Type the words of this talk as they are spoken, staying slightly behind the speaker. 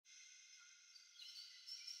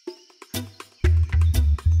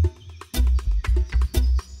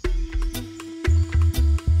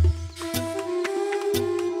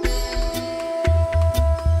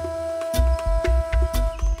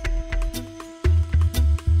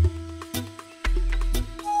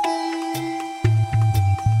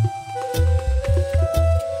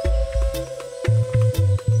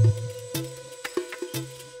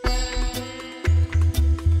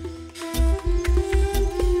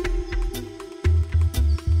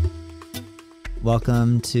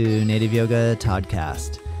Welcome to Native Yoga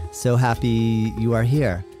Toddcast. So happy you are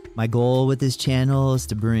here. My goal with this channel is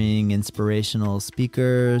to bring inspirational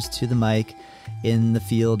speakers to the mic in the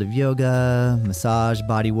field of yoga, massage,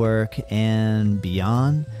 bodywork, and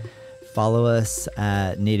beyond. Follow us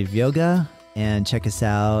at Native Yoga and check us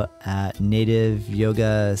out at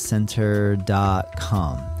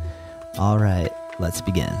nativeyogacenter.com. All right, let's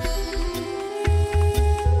begin.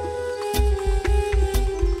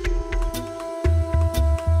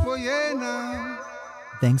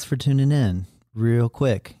 Thanks for tuning in. Real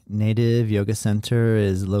quick, Native Yoga Center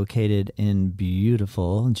is located in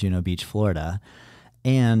beautiful Juno Beach, Florida,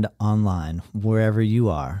 and online wherever you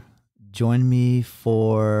are. Join me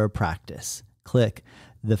for practice. Click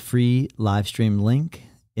the free live stream link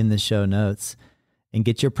in the show notes and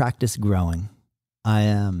get your practice growing. I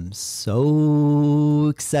am so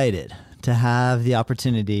excited to have the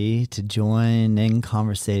opportunity to join in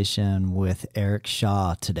conversation with Eric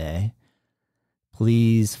Shaw today.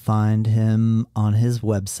 Please find him on his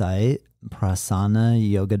website,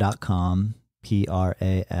 prasanayoga.com,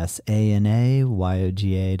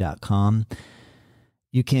 prasanayoga.com.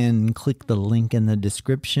 You can click the link in the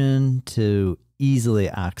description to easily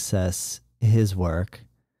access his work.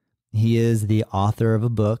 He is the author of a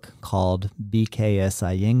book called BKS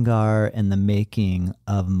Iyengar and the Making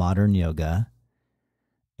of Modern Yoga.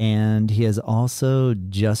 And he has also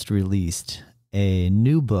just released a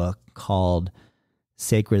new book called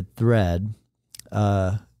Sacred Thread,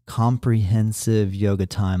 a comprehensive yoga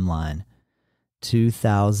timeline,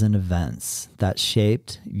 2,000 events that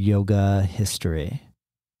shaped yoga history.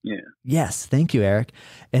 Yeah. Yes. Thank you, Eric.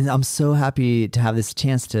 And I'm so happy to have this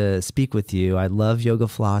chance to speak with you. I love yoga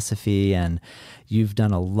philosophy and you've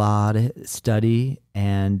done a lot of study.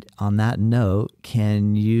 And on that note,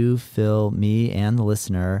 can you fill me and the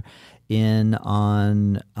listener in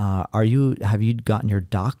on, have you gotten your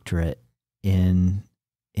doctorate in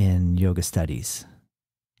yoga studies?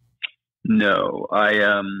 No, I've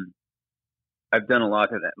done a lot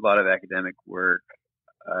of academic work.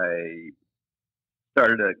 I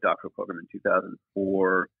started a doctoral program in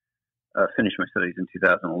 2004, finished my studies in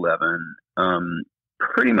 2011.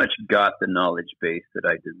 Pretty much got the knowledge base that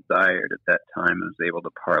I desired at that time and was able to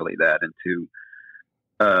parlay that into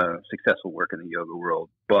successful work in the yoga world.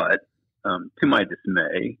 But to my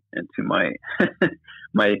dismay and to my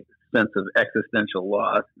my sense of existential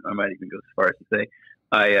loss, I might even go as far as to say,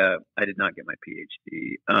 I did not get my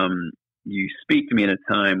PhD. You speak to me in a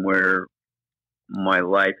time where my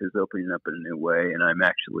life is opening up in a new way, and I'm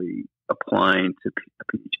actually applying to a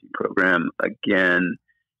PhD program again.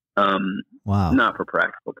 Wow! Not for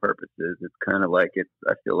practical purposes. It's kind of like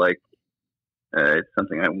I feel like it's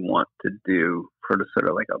something I want to do for the sort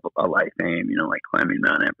of like a life aim, like climbing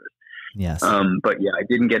Mount Everest. Yes. But yeah, I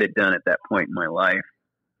didn't get it done at that point in my life.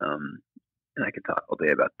 And I could talk all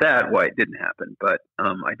day about that, why it didn't happen. But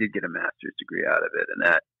I did get a master's degree out of it,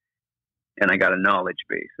 and I got a knowledge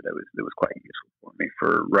base that was quite useful for me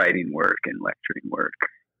for writing work and lecturing work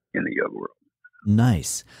in the yoga world.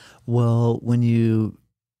 Nice. Well, when you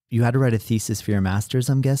had to write a thesis for your master's,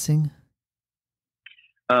 I'm guessing?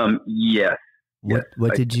 Yes.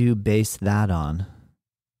 What did you base that on?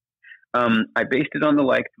 I based it on the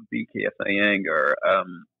likes of BKS Iyengar. I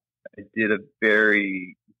did a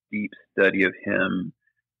very deep study of him,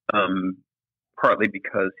 partly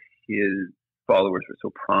because his followers were so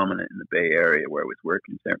prominent in the Bay Area where I was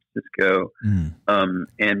working in San Francisco,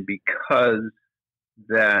 and because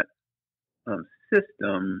that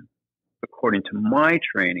system, according to my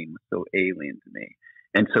training, was so alien to me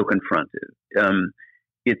and so confrontive.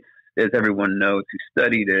 It's, as everyone knows who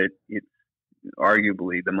studied it, it's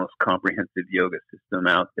arguably the most comprehensive yoga system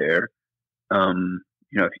out there.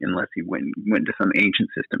 Unless he went to some ancient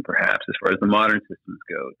system, perhaps, as far as the modern systems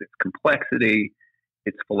goes. Its complexity,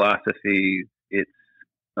 its philosophy, its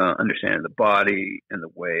understanding of the body and the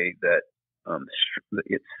way that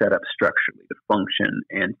it's set up structurally to function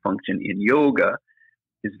in yoga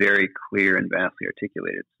is very clear and vastly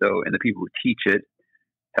articulated. So, and the people who teach it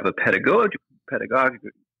have a pedagogical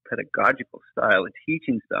style, a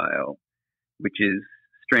teaching style, which is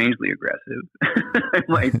strangely aggressive, I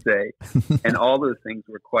might say. And all those things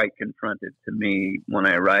were quite confronted to me when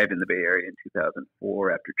I arrived in the Bay Area in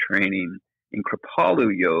 2004 after training in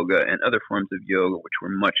Kripalu yoga and other forms of yoga, which were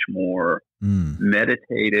much more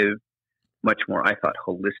meditative, much more, I thought,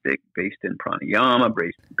 holistic, based in pranayama,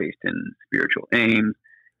 based in spiritual aims.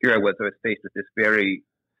 Here I was faced with this very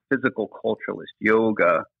physical culturalist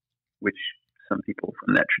yoga, which some people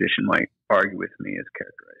from that tradition might argue with me as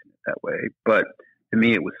characterizing it that way. But to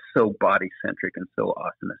me, it was so body-centric and so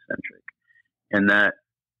asana-centric. And that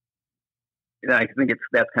I think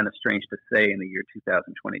that's kind of strange to say in the year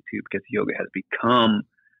 2022 because yoga has become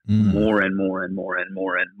more and more and more and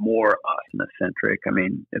more and more asana centric. I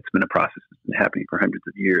mean, it's been a process that's been happening for hundreds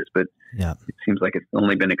of years, but it seems like it's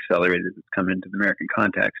only been accelerated as it's come into the American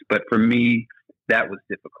context. But for me, that was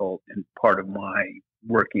difficult, and part of my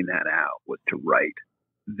working that out was to write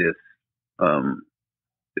this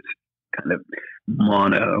this kind of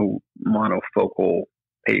monofocal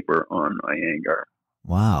paper on Iyengar.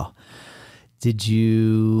 Wow.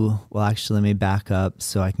 Well, actually, let me back up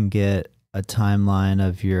so I can get a timeline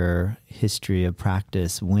of your history of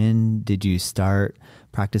practice. When did you start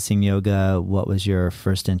practicing yoga? What was your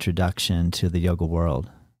first introduction to the yoga world?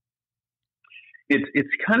 It's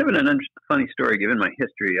kind of an funny story given my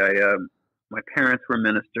history. My parents were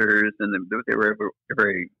ministers, and they were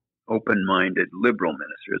very open-minded liberal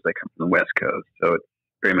ministers. I come from the West Coast, so it's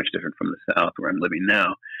very much different from the South where I'm living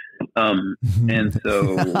now. And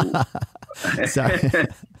so,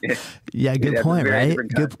 yeah, good point, right?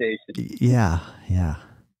 Good. Yeah.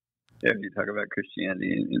 If you talk about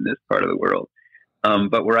Christianity in this part of the world,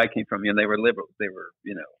 but where I came from, they were liberals. They were,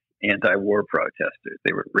 anti-war protesters.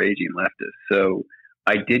 They were raging leftists. So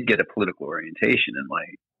I did get a political orientation in my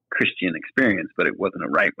Christian experience, but it wasn't a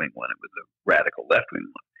right-wing one. It was a radical left-wing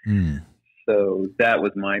one. So that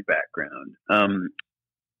was my background.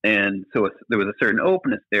 And so there was a certain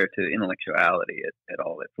openness there to intellectuality at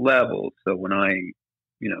all its levels. So when I,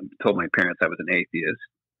 told my parents I was an atheist,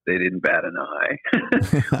 they didn't bat an eye.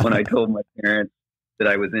 When I told my parents that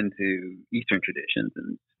I was into Eastern traditions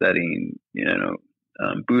and studying,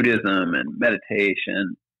 Buddhism and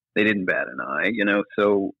meditation, they didn't bat an eye,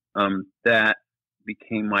 So that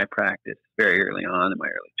became my practice very early on in my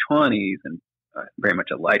early 20s, and very much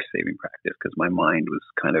a life-saving practice because my mind was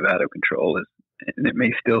kind of out of control, and it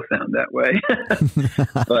may still sound that way.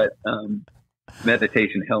 But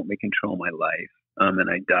meditation helped me control my life, and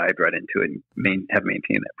I dived right into it and have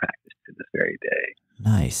maintained that practice to this very day.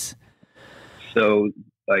 Nice. So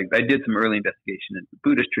I did some early investigation into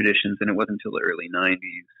Buddhist traditions, and it wasn't until the early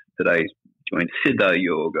 90s that I joined Siddha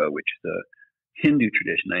Yoga, which is a Hindu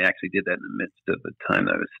tradition. I actually did that in the midst of the time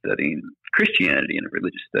that I was studying Christianity in a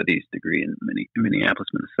religious studies degree in Minneapolis,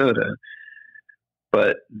 Minnesota.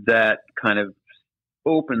 But that kind of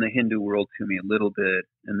opened the Hindu world to me a little bit.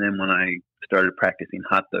 And then when I started practicing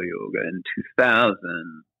Hatha Yoga in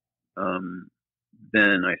 2000,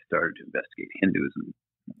 then I started to investigate Hinduism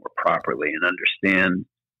more properly and understand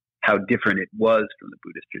how different it was from the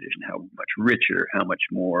Buddhist tradition, how much richer, how much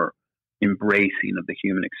more embracing of the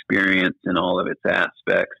human experience in all of its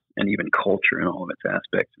aspects, and even culture in all of its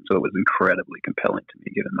aspects. And so it was incredibly compelling to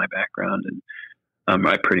me, given my background. And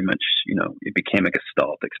I pretty much, it became a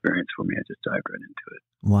Gestalt experience for me. I just dived right into it.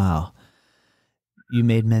 Wow. You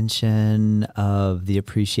made mention of the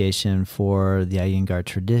appreciation for the Iyengar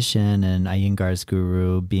tradition and Iyengar's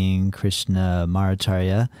guru being Krishna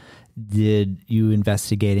Maracharya. Did you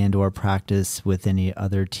investigate and or practice with any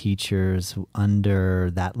other teachers under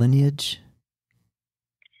that lineage?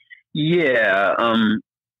 Yeah,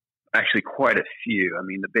 actually quite a few. I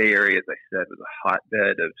mean, the Bay Area, as I said, was a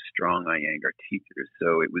hotbed of strong Iyengar teachers,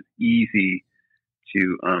 so it was easy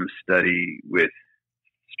to study with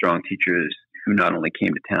strong teachers who not only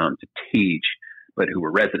came to town to teach, but who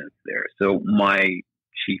were residents there. So my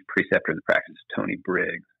chief preceptor in the practice is Tony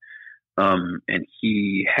Briggs. And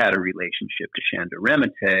he had a relationship to Chandra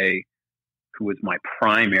Remete, who was my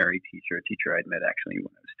primary teacher, a teacher I'd met actually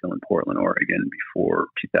when I was still in Portland, Oregon before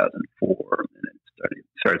 2004. And then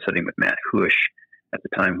started studying with Matt Hush at the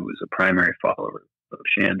time, who was a primary follower of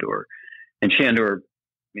Chandra. And Chandra,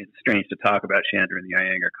 it's strange to talk about Chandra in the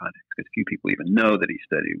Iyengar context because few people even know that he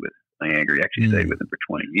studied with Iyengar. He actually studied with him for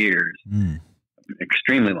 20 years, an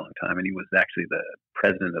extremely long time. And he was actually the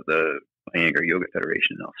president of the Iyengar Yoga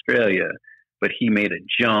Federation in Australia, but he made a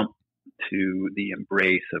jump to the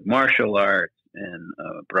embrace of martial arts and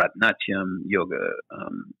Bharatanatyam yoga,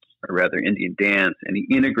 or rather Indian dance, and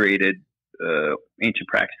he integrated ancient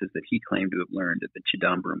practices that he claimed to have learned at the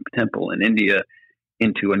Chidambaram temple in India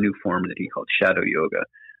into a new form that he called shadow yoga.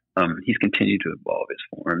 He's continued to evolve his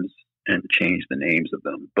forms and change the names of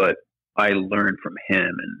them, but I learned from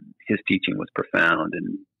him, and his teaching was profound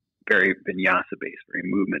and very vinyasa-based, very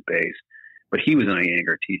movement-based. But he was an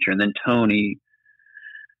Iyengar teacher. And then Tony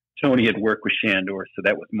had worked with Shandor, so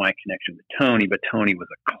that was my connection with Tony. But Tony was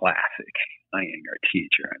a classic Iyengar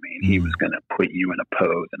teacher. I mean, he was going to put you in a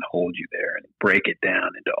pose and hold you there and break it down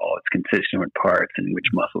into all its constituent parts and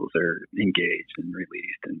which muscles are engaged and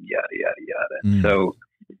released and yada, yada, yada. And so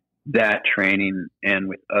that training, and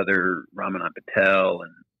with other Ramanand Patel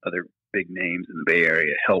and other big names in the Bay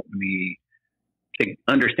Area, helped me to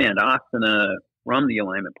understand asana from the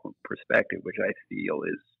alignment perspective, which I feel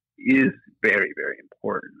is very, very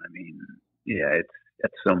important. I mean, yeah, it's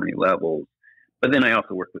at so many levels. But then I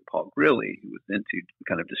also worked with Paul Grilly, who was into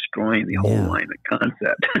kind of destroying the whole alignment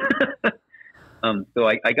concept. So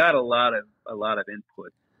I got a lot of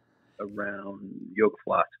input around yoga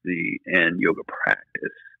philosophy and yoga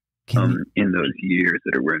practice in those years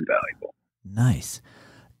that were invaluable. Nice.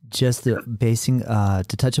 Just to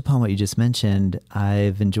touch upon what you just mentioned,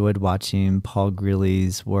 I've enjoyed watching Paul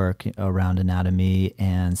Grilly's work around anatomy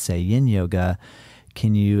and, say, yin yoga.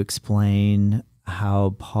 Can you explain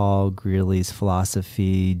how Paul Grilly's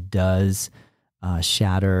philosophy does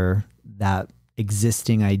shatter that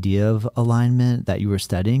existing idea of alignment that you were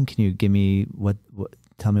studying? Can you give me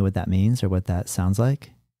tell me what that means or what that sounds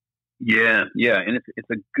like? Yeah, and it's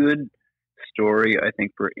a good story, I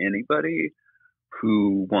think, for anybody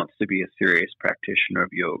who wants to be a serious practitioner of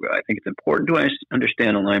yoga. I think it's important to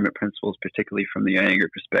understand alignment principles, particularly from the Iyengar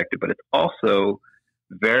perspective, but it's also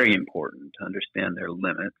very important to understand their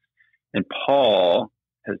limits. And Paul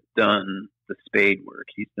has done the spade work.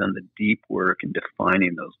 He's done the deep work in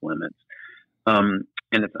defining those limits. And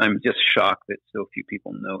I'm just shocked that so few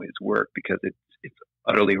people know his work, because it's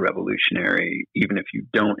utterly revolutionary, even if you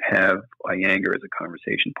don't have Iyengar as a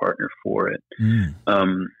conversation partner for it.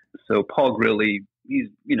 So Paul Grilly, he's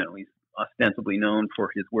ostensibly known for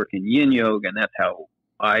his work in yin yoga, and that's how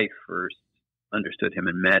I first understood him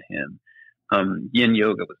and met him. Yin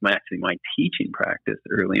yoga was actually my teaching practice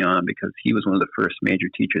early on, because he was one of the first major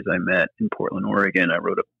teachers I met in Portland, Oregon. I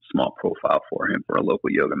wrote a small profile for him for a local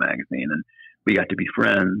yoga magazine, and we got to be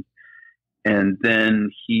friends. And then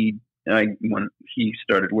when he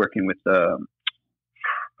started working with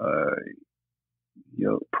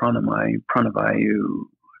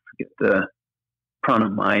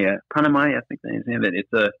Pranamaya, I think that's the name of it.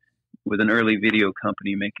 It's with an early video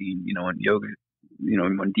company making, on yoga,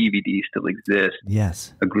 when DVD still exists.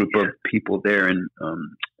 Yes. A group of people there in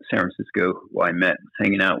San Francisco who I met and was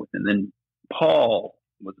hanging out with. And then Paul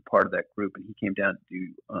was a part of that group, and he came down to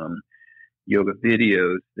do yoga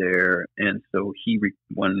videos there. And so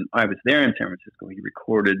when I was there in San Francisco, he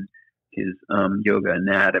recorded his yoga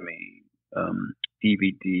anatomy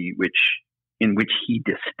DVD, in which he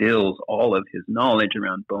distills all of his knowledge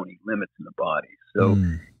around bony limits in the body. So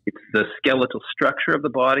it's the skeletal structure of the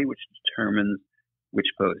body which determines which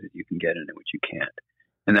poses you can get in and which you can't.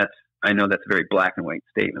 And I know that's a very black and white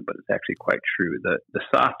statement, but it's actually quite true. The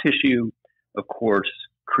soft tissue, of course,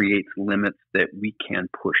 creates limits that we can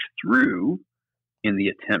push through in the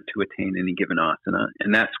attempt to attain any given asana.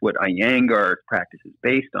 And that's what Iyengar practice is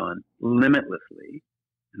based on, limitlessly.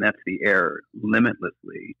 And that's the error,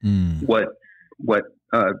 limitlessly. What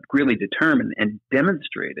Grilly determined and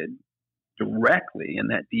demonstrated directly in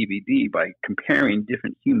that DVD by comparing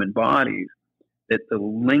different human bodies, that the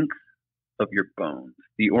length of your bones,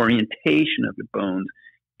 the orientation of the bones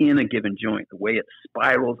in a given joint, the way it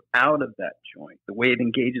spirals out of that joint, the way it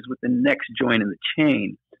engages with the next joint in the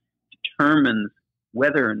chain, determines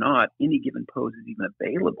whether or not any given pose is even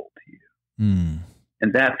available to you.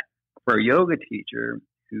 And that's, for a yoga teacher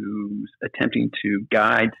who's attempting to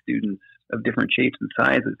guide students of different shapes and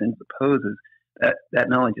sizes into the poses, that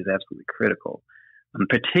knowledge is absolutely critical.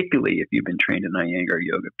 Particularly if you've been trained in Iyengar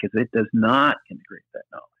yoga, because it does not integrate that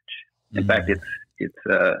knowledge. In fact, it's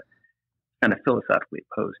kind of philosophically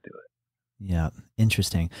opposed to it. Yeah,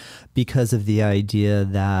 interesting. Because of the idea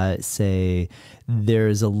that, say,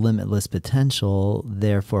 there's a limitless potential,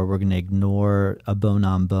 therefore we're going to ignore a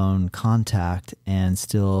bone-on-bone contact and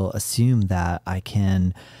still assume that I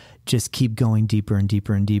can just keep going deeper and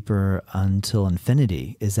deeper and deeper until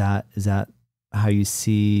infinity. Is that how you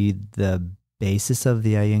see the basis of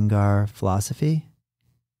the Iyengar philosophy?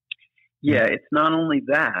 Yeah, it's not only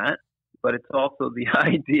that, but it's also the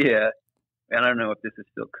idea, and I don't know if this is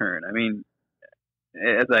still current. I mean,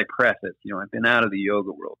 as I preface, I've been out of the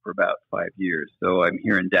yoga world for about 5 years, so I'm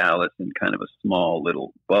here in Dallas in kind of a small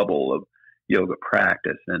little bubble of yoga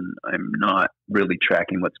practice, and I'm not really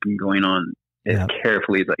tracking what's been going on as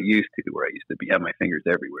carefully as I used to, where I used to have my fingers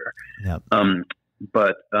everywhere.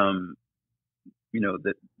 But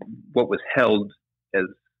that what was held as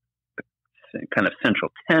a kind of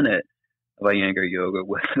central tenet of Iyengar yoga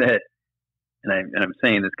was that, and I'm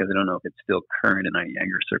saying this because I don't know if it's still current in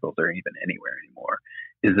Iyengar circles or even anywhere anymore,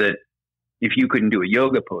 is that if you couldn't do a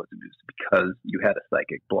yoga pose, it was because you had a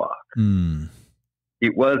psychic block.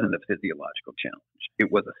 It wasn't a physiological challenge.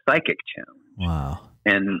 It was a psychic challenge. Wow.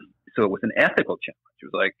 And so it was an ethical challenge. It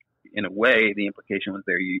was like, in a way, the implication was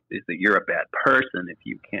is that you're a bad person if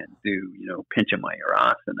you can't do, Pinchamaya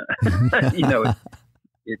asana.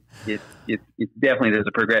 it's definitely, there's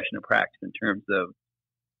a progression of practice in terms of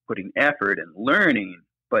putting effort and learning.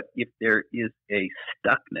 But if there is a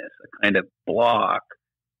stuckness, a kind of block,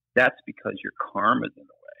 that's because your karma's in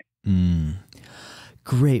the way. Mm.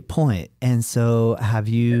 Great point. And so have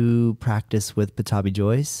you practiced with Patabi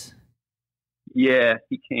Joyce? Yeah,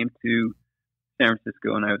 he came to San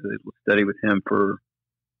Francisco and I was able to study with him for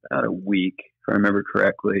about a week, if I remember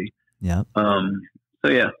correctly. Yeah. So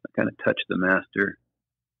yeah, I kind of touched the master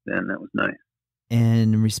then. That was nice.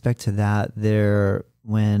 And in respect to that,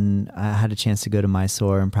 when I had a chance to go to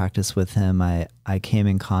Mysore and practice with him, I came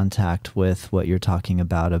in contact with what you're talking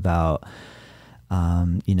about,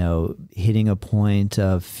 hitting a point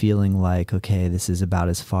of feeling like, okay, this is about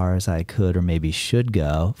as far as I could or maybe should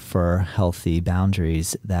go for healthy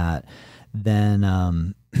boundaries, that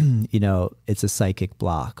then, it's a psychic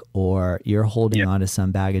block, or you're holding on to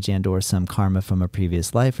some baggage and or some karma from a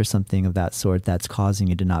previous life or something of that sort that's causing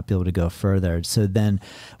you to not be able to go further. So then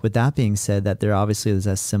with that being said, that there obviously is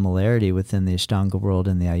a similarity within the Ashtanga world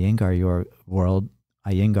and the Iyengar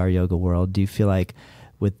yoga world. Do you feel like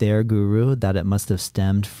with their guru that it must have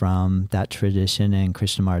stemmed from that tradition and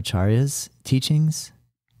Krishnamacharya's teachings?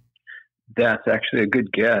 That's actually a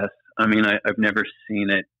good guess. I mean, I've never seen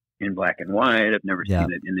it in black and white. I've never seen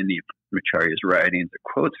it in any of Acharya's writings or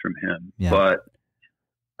quotes from him. But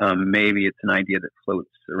maybe it's an idea that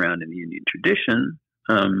floats around in the Indian tradition,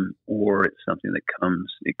 or it's something that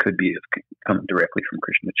it could come directly from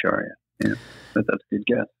Krishnamacharya. Yeah, but that's a good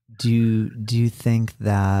guess. Do you think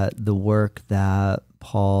that the work that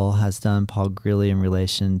Paul has done, Paul Greeley, in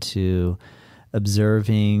relation to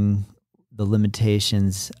observing the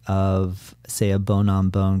limitations of, say, a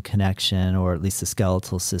bone-on-bone connection, or at least the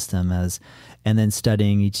skeletal system, and then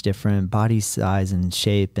studying each different body size and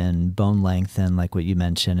shape and bone length, and like what you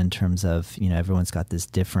mentioned in terms of, everyone's got this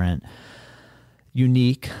different,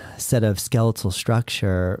 unique set of skeletal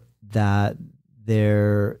structure, that's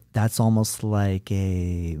almost like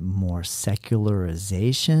a more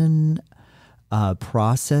secularization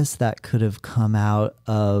process that could have come out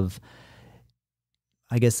of,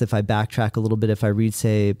 I guess if I backtrack a little bit, if I read,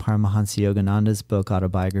 say, Paramahansa Yogananda's book,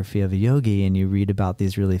 Autobiography of a Yogi, and you read about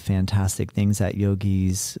these really fantastic things that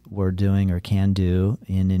yogis were doing or can do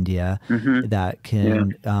in India that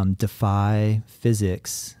can defy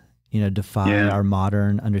physics, defy our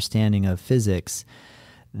modern understanding of physics,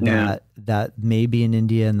 that maybe in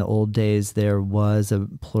India in the old days there was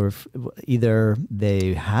either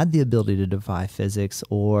they had the ability to defy physics,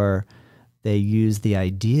 or they used the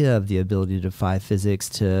idea of the ability to defy physics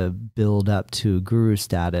to build up to guru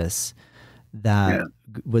status. That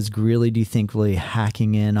was really, do you think, really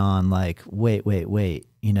hacking in on like, wait,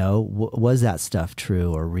 was that stuff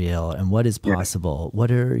true or real, and what is possible? What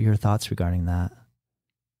are your thoughts regarding that?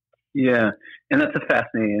 Yeah, and that's a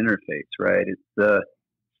fascinating interface, right? It's the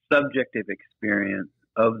subjective experience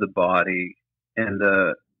of the body and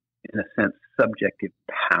the, in a sense, subjective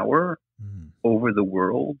power over the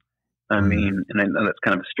world. I mean, and I know that's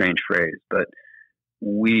kind of a strange phrase, but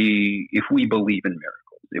if we believe in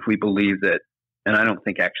miracles, if we believe that, and I don't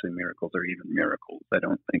think actually miracles are even miracles. I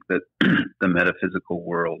don't think that the metaphysical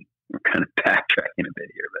world, we're kind of backtracking a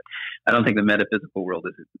bit here, but I don't think the metaphysical world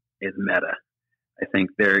is meta. I think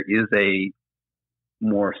there is a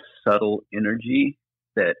more subtle energy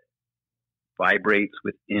that vibrates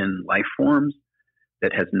within life forms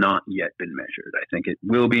that has not yet been measured. I think it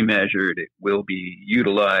will be measured. It will be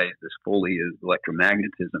utilized as fully as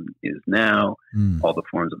electromagnetism is now, all the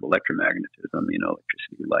forms of electromagnetism,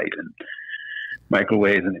 electricity, light, and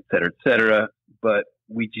microwaves, and et cetera, but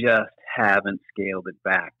we just haven't scaled it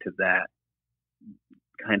back to that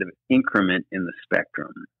kind of increment in the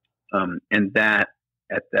spectrum. And that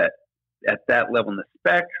at that level in the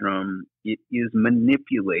spectrum, it is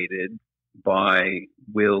manipulated by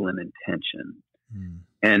will and intention.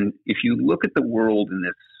 And if you look at the world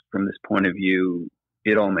from this point of view,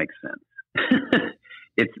 it all makes sense.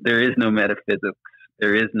 There is no metaphysics,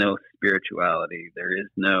 there is no spirituality, there is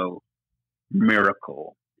no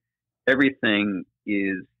miracle. Everything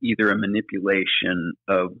is either a manipulation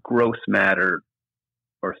of gross matter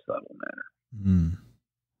or subtle matter.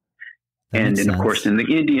 And of course, in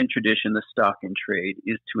the Indian tradition, the stock in trade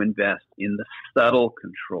is to invest in the subtle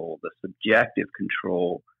control, the subjective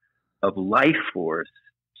control of life force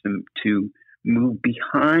to move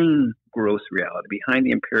behind gross reality, behind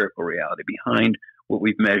the empirical reality, behind what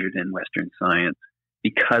we've measured in Western science,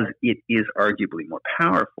 because it is arguably more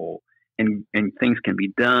powerful, and things can be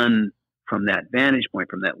done from that vantage point,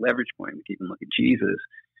 from that leverage point. We can even look at Jesus,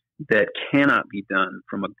 that cannot be done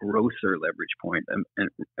from a grosser leverage point, and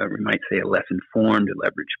we might say a less informed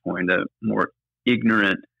leverage point, a more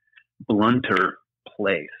ignorant, blunter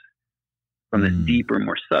place. From the deeper,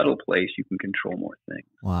 more subtle place, you can control more things.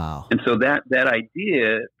 Wow. And so that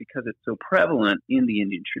idea, because it's so prevalent in the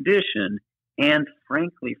Indian tradition, and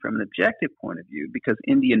frankly, from an objective point of view, because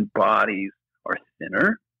Indian bodies are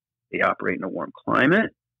thinner, they operate in a warm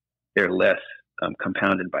climate, they're less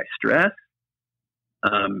compounded by stress,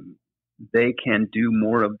 they can do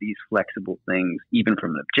more of these flexible things, even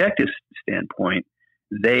from an objective standpoint.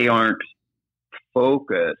 They aren't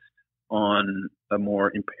focused on a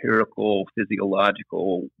more empirical,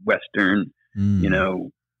 physiological, Western,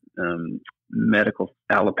 medical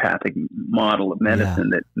allopathic model of medicine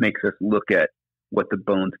that makes us look at what the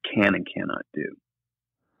bones can and cannot do.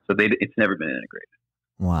 So it's never been integrated.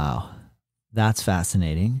 Wow. That's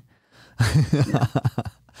fascinating.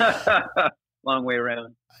 Long way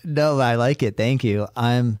around. No, I like it. Thank you.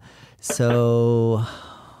 Wow.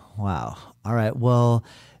 All right. Well,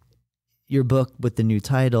 your book with the new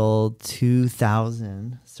title,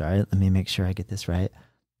 2000, sorry, let me make sure I get this right.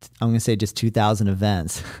 I'm going to say just 2000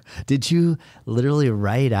 events. Did you literally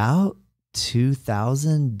write out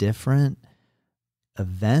 2000 different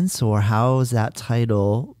events, or how does that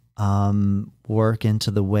title work into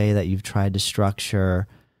the way that you've tried to structure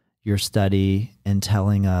your study and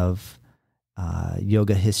telling of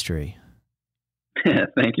yoga history?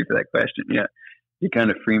 Thank you for that question. Yeah. You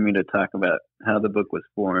kind of free me to talk about how the book was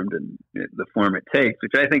formed and the form it takes,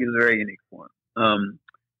 which I think is a very unique form.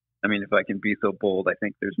 I mean, if I can be so bold, I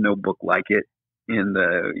think there's no book like it in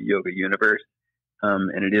the yoga universe.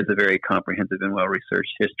 And it is a very comprehensive and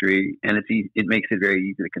well-researched history, and it makes it very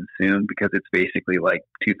easy to consume because it's basically like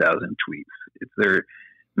 2,000 tweets.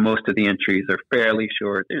 Most of the entries are fairly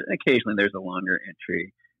short. Occasionally there's a longer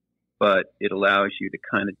entry, but it allows you to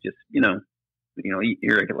kind of just, you're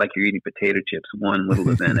like you're eating potato chips, one little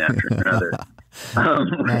event after another.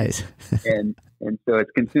 Nice. and so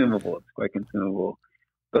it's consumable. It's quite consumable.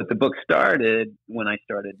 But the book started when I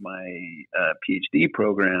started my PhD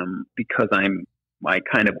program, because I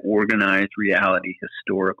kind of organized reality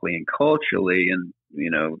historically and culturally, and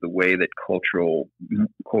the way that culture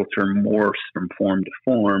morphs from form to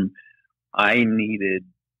form.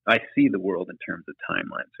 I see the world in terms of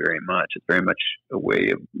timelines very much. It's very much a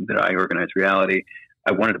way that I organize reality.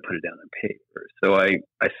 I wanted to put it down on paper. So I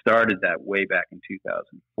started that way back in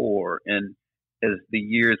 2004. And as the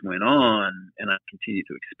years went on and I continued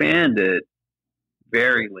to expand it,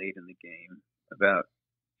 very late in the game, about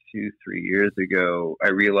 2-3 years ago, I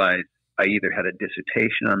realized I either had a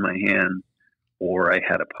dissertation on my hands or I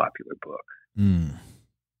had a popular book.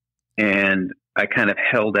 And I kind of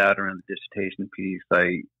held out around the dissertation piece.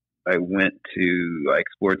 I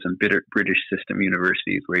explored some British system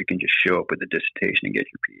universities where you can just show up with a dissertation and get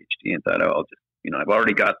your PhD, and thought, I've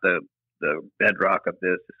already got the bedrock of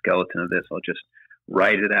this, the skeleton of this. I'll just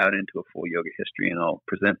write it out into a full yoga history, and I'll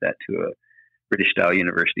present that to a British style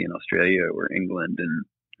university in Australia or England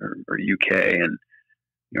or UK, and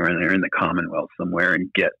they're in the Commonwealth somewhere,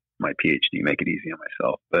 and get my PhD, make it easy on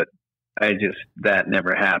myself. But that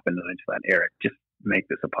never happened. And I just thought, Eric, just make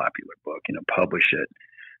this a popular book, publish it.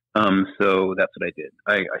 So that's what I did.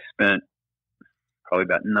 I spent probably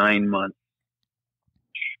about 9 months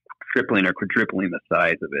tripling or quadrupling the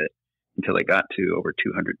size of it until I got to over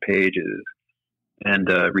 200 pages, and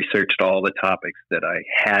researched all the topics that I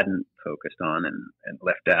hadn't focused on and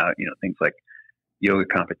left out, things like yoga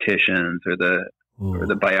competitions or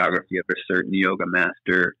the biography of a certain yoga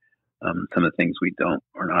master. Some of the things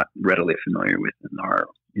are not readily familiar with in our,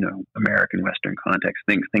 American Western context,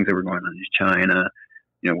 things that were going on in China,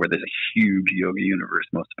 where there's a huge yoga universe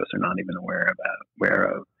most of us are not even aware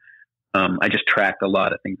of. I just tracked a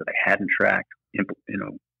lot of things that I hadn't tracked,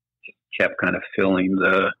 kept kind of filling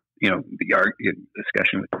the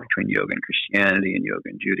discussion between yoga and Christianity and yoga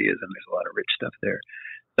and Judaism. There's a lot of rich stuff there,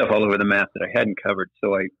 stuff all over the map that I hadn't covered.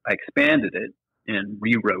 So I expanded it and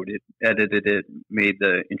rewrote it, edited it, made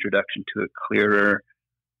the introduction to it clearer,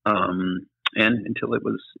 and until it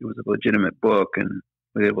was a legitimate book, and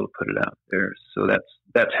was able to put it out there. So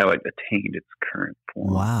that's how it attained its current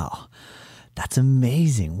form. Wow. That's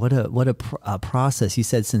amazing. What a process. You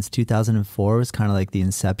said since 2004 was kind of like the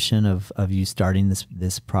inception of you starting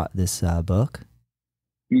this book.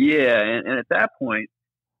 Yeah. And at that point,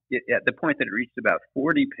 at the point that it reached about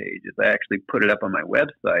 40 pages, I actually put it up on my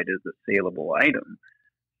website as a saleable item.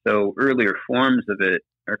 So earlier forms of it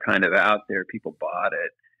are kind of out there. People bought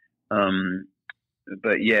it.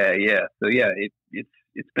 But yeah. So yeah,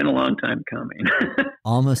 it's been a long time coming.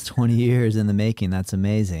 Almost 20 years in the making. That's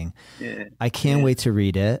amazing. Yeah. I can't wait to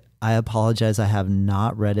read it. I apologize. I have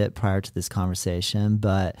not read it prior to this conversation,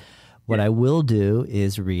 but what I will do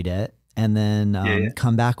is read it. and then Yeah.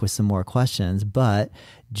 come back with some more questions. But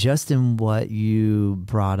just in what you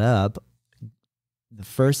brought up, the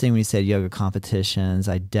first thing when you said yoga competitions,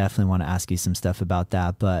 I definitely want to ask you some stuff about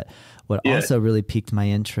that. But what Yeah. also really piqued my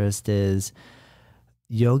interest is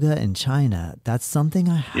yoga in China. That's something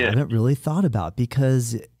I haven't really thought about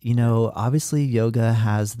because, you know, obviously yoga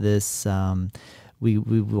has this, we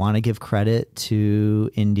want to give credit to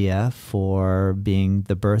India for being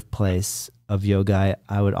the birthplace of yoga.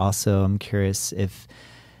 I would also, I'm curious if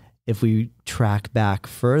we track back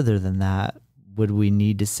further than that, would we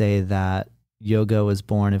need to say that yoga was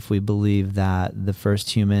born if we believe that the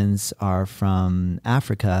first humans are from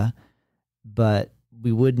Africa, but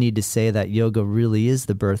we would need to say that yoga really is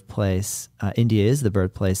the birthplace. India is the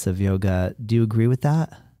birthplace of yoga. Do you agree with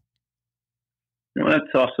that? Well,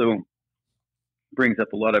 that's also brings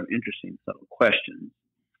up a lot of interesting subtle questions.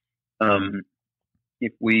 How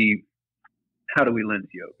do we lens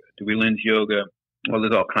yoga? Do we lens yoga? Well,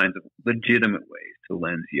 there's all kinds of legitimate ways to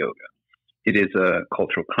lens yoga. It is a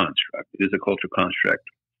cultural construct. It is a cultural construct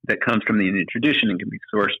that comes from the Indian tradition and can be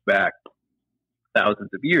sourced back thousands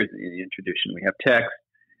of years in the Indian tradition. We have texts,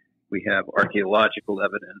 we have archaeological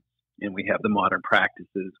evidence, and we have the modern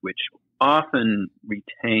practices, which often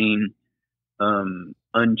retain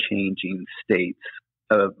unchanging states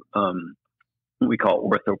of what we call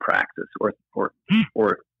orthopraxis or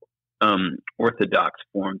orthodox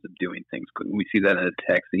forms of doing things. We see that in the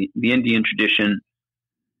text. The Indian tradition,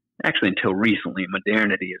 actually until recently,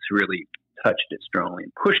 modernity has really touched it strongly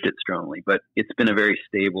and pushed it strongly, but it's been a very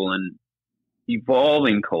stable and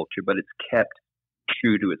evolving culture, but it's kept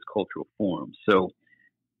true to its cultural form. So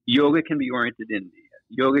yoga can be oriented in India.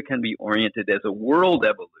 Yoga can be oriented as a world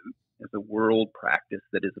evolute, as a world practice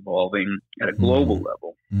that is evolving at a global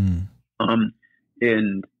level.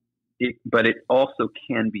 But it also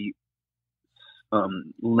can be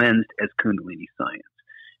lensed as Kundalini science.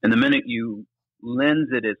 And the minute you lens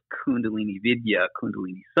it as Kundalini Vidya,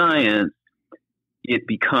 Kundalini science, it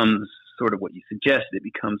becomes sort of what you suggested. It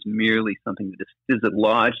becomes merely something that is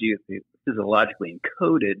physiologically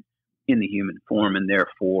encoded in the human form and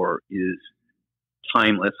therefore is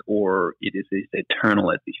timeless, or it is as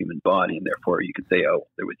eternal as the human body. And therefore you could say, oh,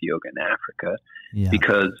 there was yoga in Africa.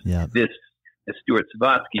 Because this, as Stuart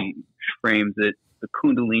Savatsky frames it, the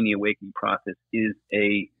Kundalini awakening process is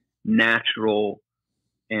a natural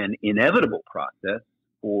and inevitable process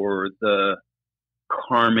for the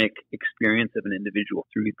karmic experience of an individual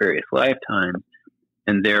through various lifetimes,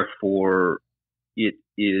 and therefore it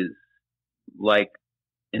is like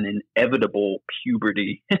an inevitable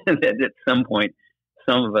puberty that at some point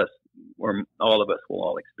some of us or all of us will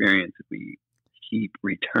all experience if we keep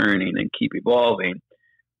returning and keep evolving.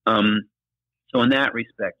 So in that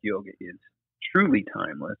respect, yoga is truly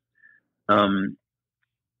timeless.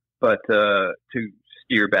 But to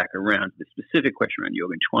steer back around to the specific question around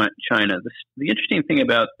yoga in China, the interesting thing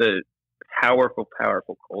about the powerful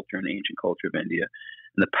culture and ancient culture of India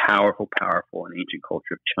and the powerful and ancient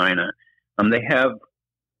culture of China, they have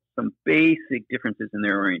some basic differences in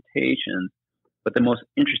their orientations, but the most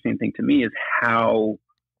interesting thing to me is how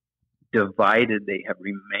divided they have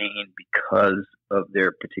remained because of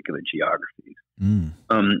their particular geographies.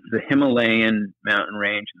 The Himalayan mountain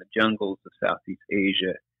range and the jungles of Southeast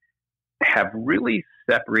Asia have really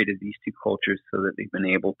separated these two cultures so that they've been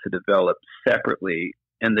able to develop separately.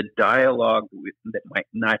 And the dialogue that might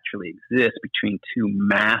naturally exist between two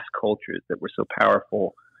mass cultures that were so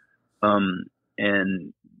powerful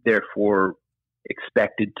and therefore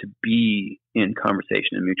expected to be in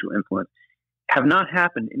conversation and mutual influence have not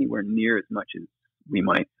happened anywhere near as much as we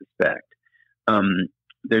might suspect.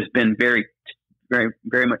 There's been very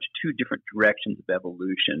much two different directions of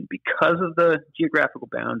evolution because of the geographical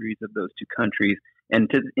boundaries of those two countries, and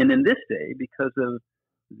in this day because of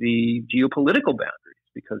the geopolitical boundaries,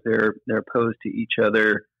 because they're opposed to each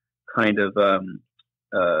other, kind of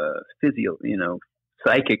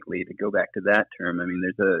psychically, to go back to that term. I mean,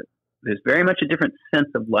 there's very much a different sense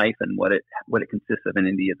of life and what it consists of in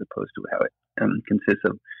India as opposed to how it consists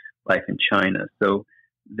of life in China. So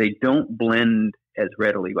they don't blend as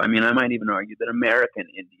readily. I mean, I might even argue that America and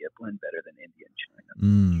India blend better than India and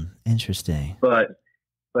China. Interesting. But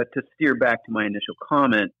to steer back to my initial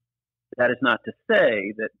comment, that is not to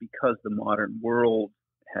say that because the modern world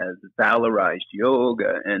has valorized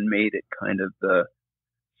yoga and made it kind of the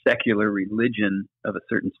secular religion of a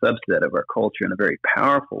certain subset of our culture and a very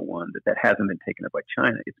powerful one, that hasn't been taken up by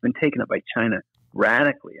China. It's been taken up by China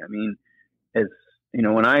radically. I mean, as you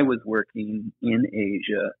know, when I was working in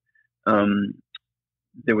Asia,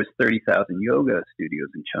 there was 30,000 yoga studios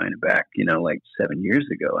in China back, like 7 years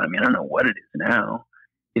ago. I mean, I don't know what it is now.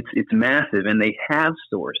 it's massive, and they have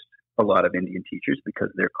sourced a lot of Indian teachers because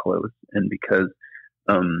they're close and because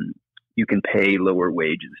you can pay lower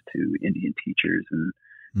wages to Indian teachers, and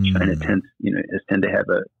China has tend to have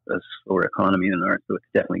a slower economy than ours, so it's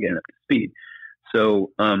definitely getting up to speed.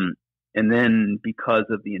 So, and then because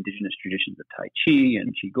of the indigenous traditions of Tai Chi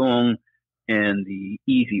and Qigong and the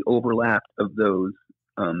easy overlap of those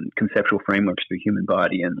conceptual frameworks for human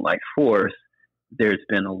body and life force, there's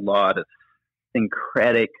been a lot of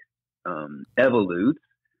syncretic evolutes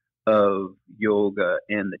of yoga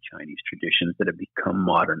and the Chinese traditions that have become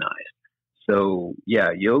modernized. So, yeah,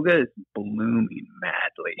 yoga is blooming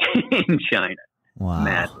madly in China. Wow.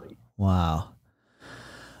 Madly. Wow.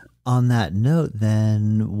 On that note,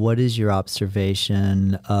 then, what is your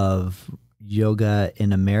observation of yoga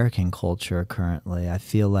in American culture currently? I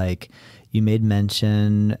feel like you made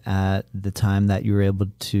mention at the time that you were able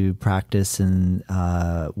to practice in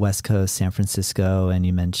West Coast, San Francisco, and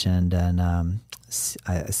you mentioned in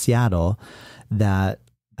Seattle that,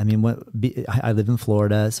 I mean, I live in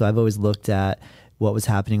Florida, so I've always looked at what was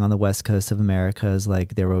happening on the West Coast of America as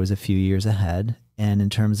like they were always a few years ahead. And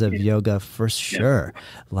in terms of yoga, for sure,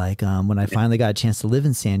 like when I finally got a chance to live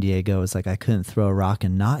in San Diego, it's like I couldn't throw a rock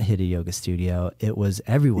and not hit a yoga studio. It was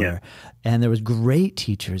everywhere. And there was great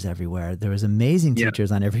teachers everywhere. There was amazing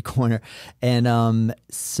teachers on every corner. And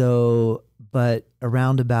but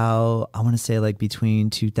around about, I want to say like between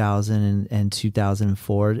 2000 and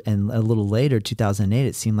 2004 and a little later, 2008,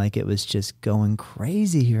 it seemed like it was just going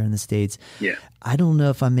crazy here in the States. Yeah. I don't know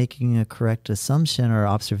if I'm making a correct assumption or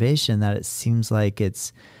observation that it seems like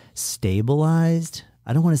it's stabilized.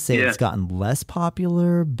 I don't want to say it's gotten less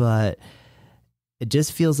popular, but it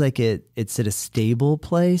just feels like it's at a stable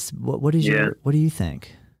place. What do you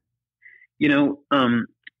think? You know,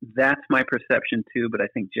 that's my perception too, but I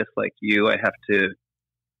think just like you, I have to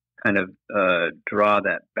kind of draw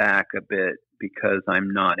that back a bit because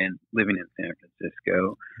I'm not living in San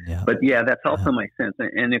Francisco. Yeah. But yeah, that's also my sense.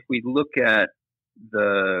 And if we look at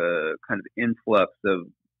the kind of influx of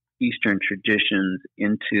Eastern traditions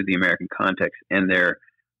into the American context and their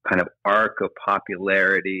kind of arc of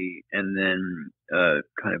popularity and then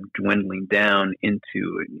kind of dwindling down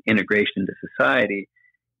into integration into society,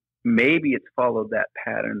 maybe it's followed that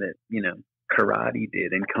pattern that, you know, karate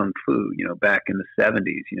did and kung fu, you know, back in the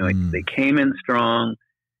 70s. You know, they came in strong,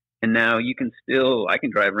 and now I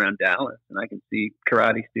can drive around Dallas and I can see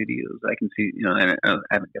karate studios. I can see, you know, I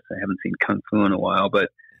guess I haven't seen kung fu in a while, but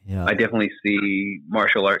I definitely see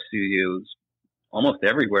martial arts studios almost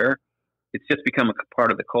everywhere. It's just become a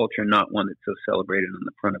part of the culture, not one that's so celebrated on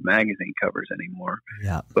the front of magazine covers anymore.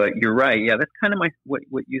 Yeah. But you're right. Yeah, that's kind of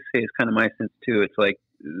what you say is kind of my sense too. It's like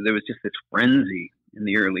there was just this frenzy in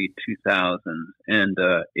the early 2000s, and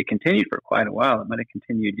it continued for quite a while. It might have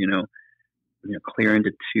continued, you know, clear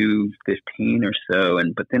into 2015 or so,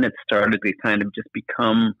 but then it started to kind of just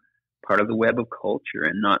become part of the web of culture,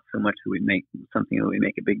 and not so much that we make something that we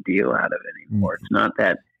make a big deal out of anymore. It's not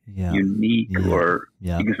that unique or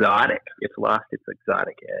exotic. It's lost its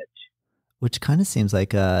exotic edge. Which kind of seems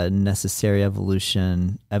like a necessary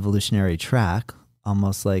evolutionary track,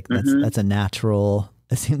 almost like that's a natural.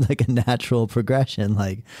 It seems like a natural progression.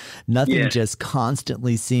 Like nothing just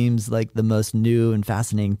constantly seems like the most new and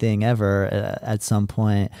fascinating thing ever at some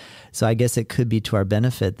point. So I guess it could be to our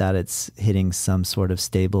benefit that it's hitting some sort of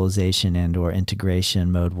stabilization and or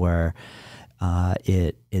integration mode where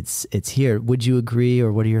it's here. Would you agree,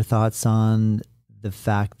 or what are your thoughts on the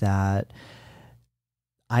fact that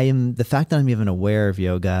I'm even aware of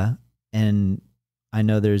yoga, and I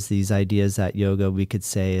know there's these ideas that yoga we could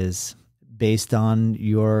say is based on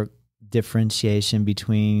your differentiation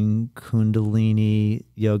between Kundalini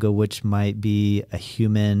yoga, which might be a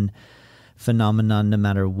human phenomenon no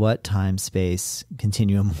matter what time space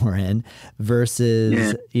continuum we're in,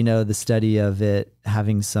 versus you know, the study of it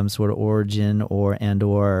having some sort of origin or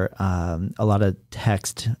a lot of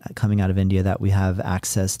text coming out of India that we have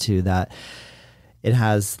access to, that it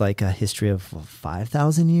has like a history of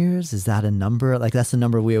 5,000 years. Is that a number? Like that's the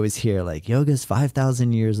number we always hear, like yoga's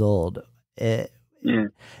 5,000 years old.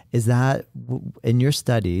 Is that in your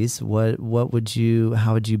studies? How would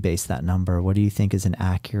you base that number? What do you think is an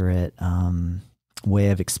accurate way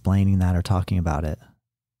of explaining that or talking about it?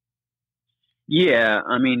 Yeah,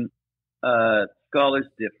 I mean, scholars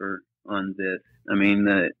differ on this. I mean,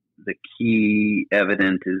 the key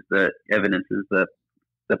evidence is the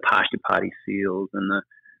Pashupati seals and the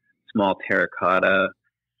small terracotta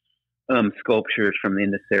sculptures from the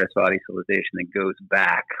Indus-Sarasvati civilization that goes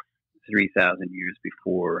back 3,000 years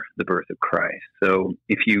before the birth of Christ. So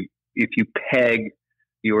if you peg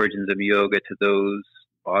the origins of yoga to those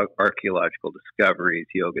archaeological discoveries,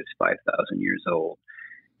 yoga is 5,000 years old.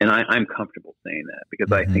 And I'm comfortable saying that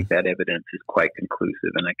because I think that evidence is quite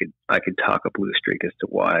conclusive, and I could talk a blue streak as to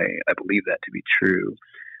why I believe that to be true.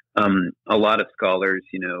 A lot of scholars,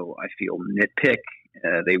 I feel nitpick.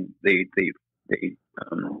 They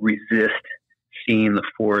resist seeing the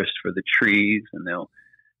forest for the trees, and they'll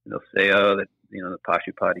say, oh, that the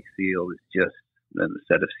Pashupati seal is just the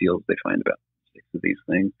set of seals they find about 6 of these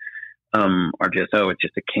things. Are just, it's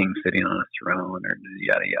just a king sitting on a throne, or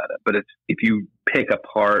yada yada. But if you pick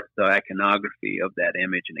apart the iconography of that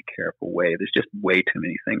image in a careful way, there's just way too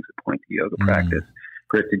many things that point to yoga practice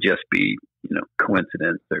for it to just be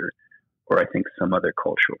coincidence or I think some other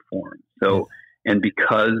cultural form. So, and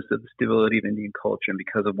because of the stability of Indian culture, and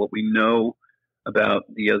because of what we know about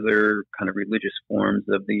the other kind of religious forms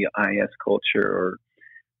of the IS culture, or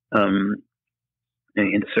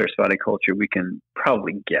in Sarasvati culture, we can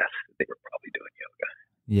probably guess that they were probably doing yoga.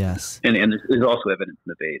 Yes. And there's also evidence in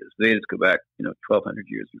the Vedas. The Vedas go back, 1,200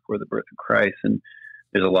 years before the birth of Christ. And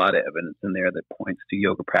there's a lot of evidence in there that points to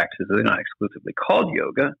yoga practices. They're not exclusively called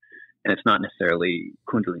yoga, and it's not necessarily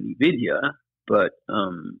Kundalini Vidya, but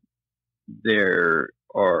there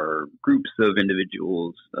are groups of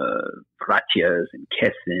individuals, pratyas and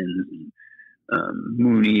kesins and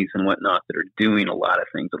munis and whatnot, that are doing a lot of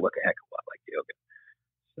things that look a heck of a lot like yoga.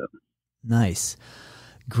 So. Nice.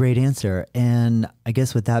 Great answer. And I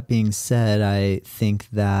guess with that being said, I think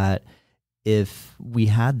that if we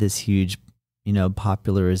had this huge,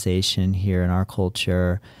 popularization here in our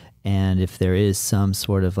culture, and if there is some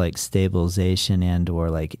sort of like stabilization and or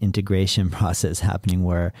like integration process happening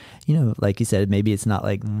where, like you said, maybe it's not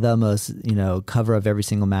like the most, cover of every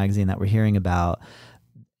single magazine that we're hearing about.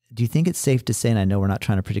 Do you think it's safe to say, and I know we're not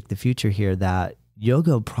trying to predict the future here, that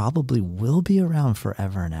yoga probably will be around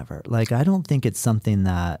forever and ever? Like, I don't think it's something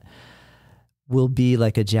that will be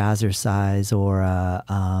like a jazzercise or a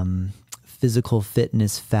physical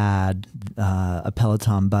fitness fad, a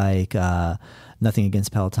Peloton bike, nothing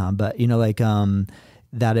against Peloton, but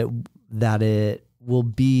that it will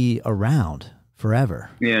be around forever.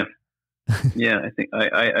 Yeah. Yeah. I think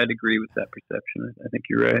I'd agree with that perception. I think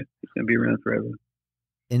you're right. It's going to be around forever.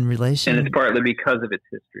 In relation, and it's partly because of its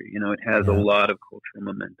history. It has a lot of cultural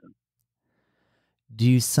momentum. Do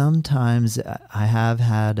you sometimes? I have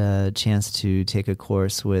had a chance to take a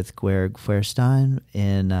course with Greg Feuerstein,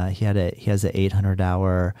 and he has an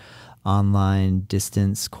 800-hour online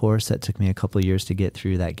distance course that took me a couple of years to get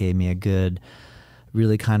through. That gave me a good,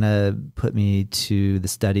 really kind of put me to the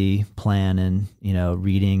study plan, and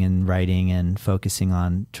reading and writing and focusing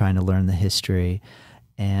on trying to learn the history.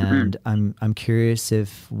 And I'm curious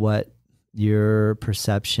if what your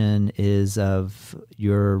perception is of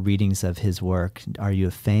your readings of his work. Are you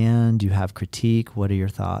a fan? Do you have critique? What are your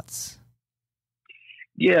thoughts?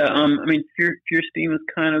 Yeah, Feuerstein was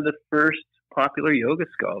kind of the first popular yoga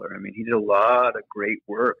scholar. He did a lot of great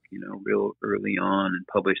work, real early on, and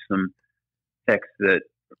published some texts that,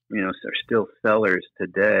 are still sellers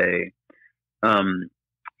today.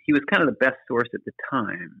 He was kind of the best source at the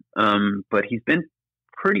time, but he's been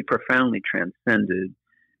pretty profoundly transcended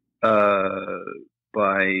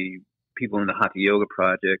by people in the Hatha Yoga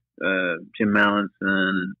Project, Jim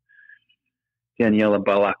Mallinson, Daniela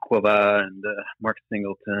Balaklava, and Mark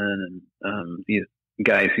Singleton, and these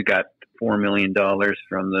guys who got $4 million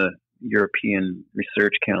from the European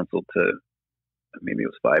Research Council to, maybe it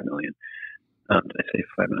was $5 million. Did I say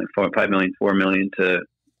 $5 million? $4 million to,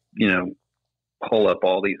 pull up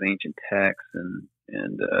all these ancient texts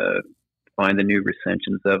and find the new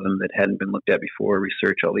recensions of them that hadn't been looked at before,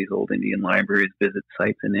 research all these old Indian libraries, visit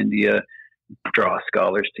sites in India, draw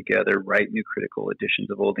scholars together, write new critical editions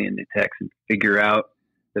of old Indian texts, and figure out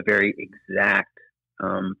the very exact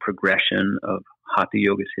progression of Hatha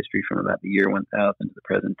Yoga's history from about the year 1000 to the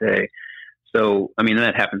present day. So,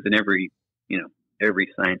 that happens in every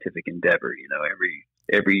scientific endeavor.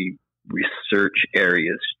 Every research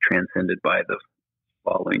area is transcended by the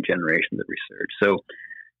following generations of research. So,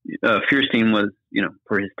 Feuerstein was,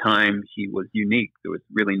 for his time, he was unique. There was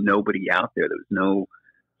really nobody out there. There was no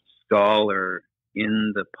scholar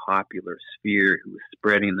in the popular sphere who was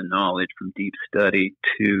spreading the knowledge from deep study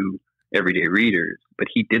to everyday readers. But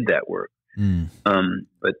he did that work.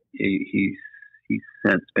 But he's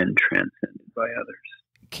since been transcended by others.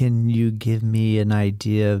 Can you give me an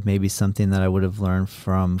idea of maybe something that I would have learned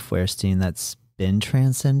from Feuerstein that's been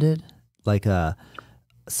transcended? Like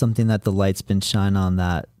something that the light's been shined on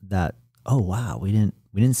that oh wow, we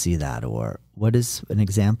didn't see that, or what is an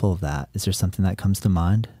example of that? Is there something that comes to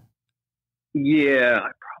mind? Yeah,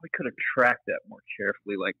 I probably could have tracked that more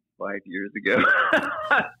carefully like 5 years ago.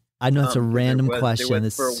 I know it's a random there question. was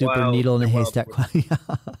This for a super while, needle in a there haystack was- question.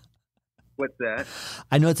 What's that?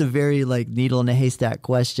 I know it's a very like needle in a haystack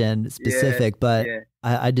question, specific, but Yeah.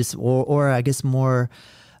 I just or I guess more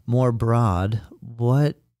broad.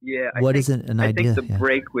 What Yeah, is an I idea? think the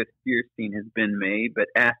break with Fierstein has been made, but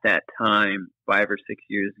at that time, 5 or 6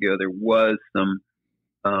 years ago, there was some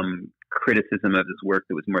criticism of his work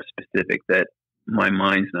that was more specific that my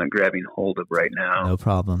mind's not grabbing hold of right now. No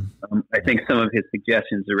problem. I think some of his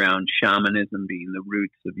suggestions around shamanism being the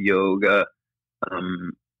roots of yoga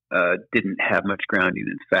didn't have much grounding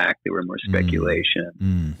in fact. They were more speculation.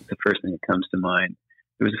 It's the first thing that comes to mind.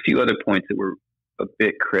 There was a few other points that were a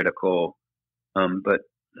bit critical, but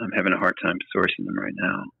I'm having a hard time sourcing them right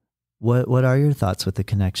now. What are your thoughts with the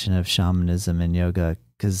connection of shamanism and yoga?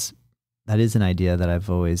 Because that is an idea that I've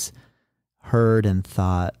always heard and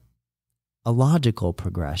thought a logical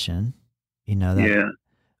progression. You know, that, yeah.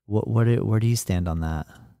 Where do you stand on that?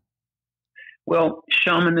 Well,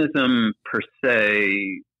 shamanism per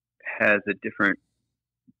se has a different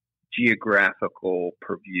geographical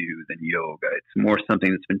purview than yoga. It's more something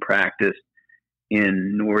that's been practiced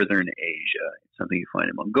in northern Asia. It's something you find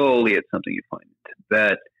in Mongolia. It's something you find in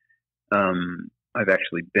Tibet. I've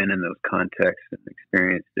actually been in those contexts and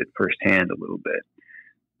experienced it firsthand a little bit.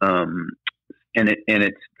 And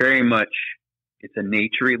it's very much, it's a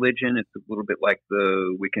nature religion. It's a little bit like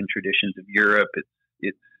the Wiccan traditions of Europe.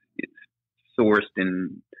 It's sourced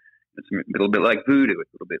in, it's a little bit like voodoo. It's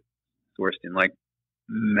a little bit sourced in like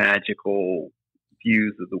magical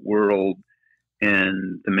views of the world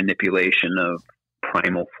and the manipulation of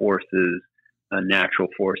primal forces, natural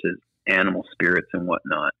forces, animal spirits, and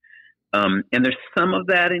whatnot. And there's some of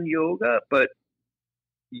that in yoga, but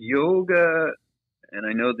yoga, and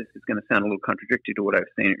I know this is going to sound a little contradictory to what I was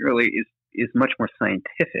saying earlier, is much more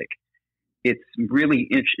scientific. It's really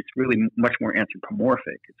much more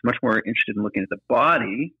anthropomorphic. It's much more interested in looking at the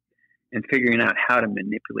body and figuring out how to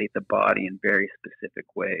manipulate the body in very specific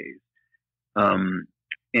ways.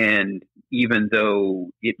 And even though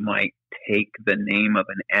it might take the name of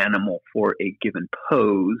an animal for a given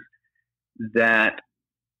pose, that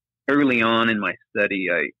early on in my study,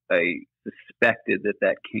 I suspected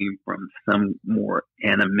that came from some more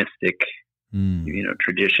animistic,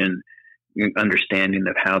 tradition, understanding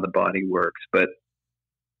of how the body works. But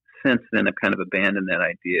since then, I've kind of abandoned that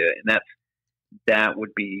idea, and that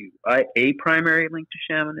would be a primary link to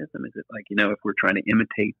shamanism. Is it like, if we're trying to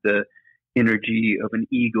imitate the energy of an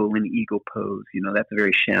eagle in eagle pose, that's a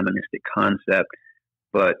very shamanistic concept,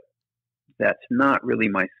 but that's not really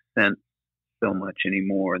my sense so much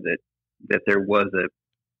anymore, that there was a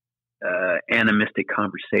animistic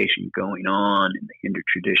conversation going on in the Hindu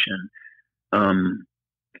tradition.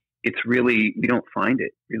 It's really, we don't find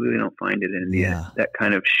it in that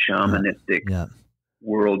kind of shamanistic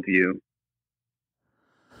worldview.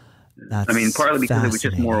 That's partly because it was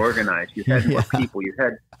just more organized. You had more people.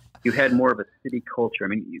 You had more of a city culture.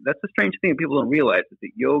 That's the strange thing that people don't realize, is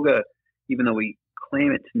that yoga, even though we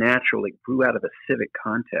claim it's natural, it grew out of a civic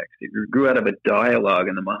context. It grew out of a dialogue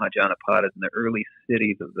in the Mahajanapadas in the early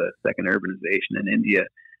cities of the second urbanization in India,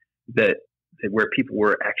 that where people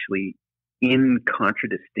were actually in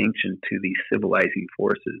contradistinction to these civilizing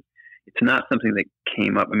forces. It's not something that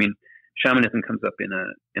came up. Shamanism comes up in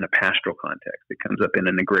a pastoral context. It comes up in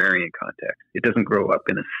an agrarian context. It doesn't grow up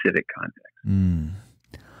in a civic context.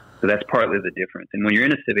 So that's partly the difference. And when you're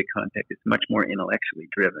in a civic context, it's much more intellectually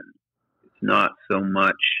driven. It's not so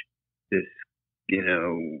much this,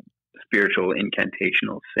 spiritual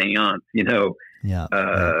incantational seance,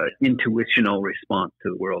 intuitional response to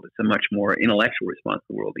the world. It's a much more intellectual response to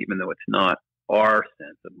the world, even though it's not our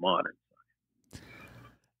sense of modern science.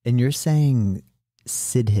 And you're saying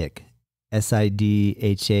Siddhic,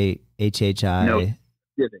 Sidhhhi? No,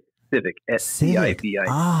 civic,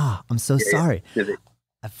 SCIVIC. I'm so sorry. Civic.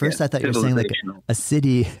 At first I thought you were saying like a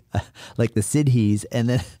city, like the Siddhis, and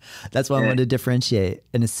then that's why I wanted to differentiate.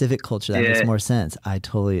 In a civic culture, that makes more sense. I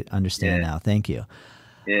totally understand now. Thank you.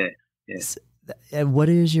 Yeah. And what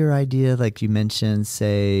is your idea? Like you mentioned,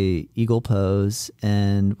 say, eagle pose.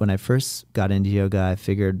 And when I first got into yoga, I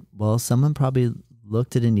figured, well, someone probably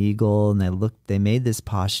looked at an eagle and they made this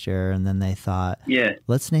posture, and then they thought,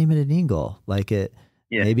 let's name it an eagle. Like it.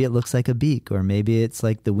 Yeah. Maybe it looks like a beak, or maybe it's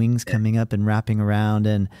like the wings coming up and wrapping around.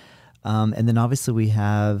 And then obviously we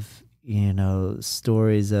have,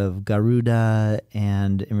 stories of Garuda,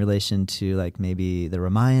 and in relation to like maybe the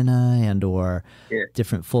Ramayana and or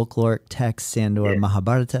different folkloric texts and or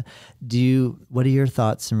Mahabharata. What are your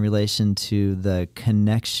thoughts in relation to the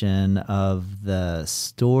connection of the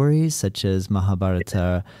stories such as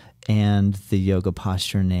Mahabharata and the yoga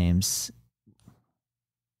posture names?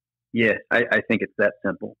 Yeah, I think it's that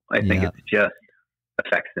simple. I think Yeah. it's just a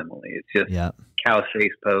facsimile. It's just Yeah. cow's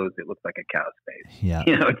face pose. It looks like a cow's face. Yeah.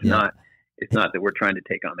 It's Yeah. not. It's not that we're trying to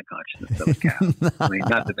take on the consciousness of a cow. I mean,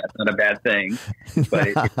 not that that's not a bad thing, but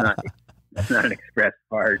it's not. It's not an express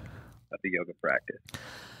part of the yoga practice.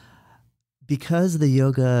 Because the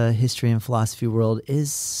yoga history and philosophy world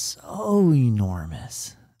is so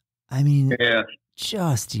enormous. I mean, Yeah.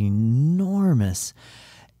 just enormous.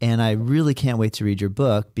 And I really can't wait to read your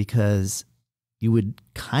book, because you would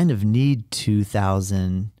kind of need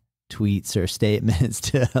 2,000 tweets or statements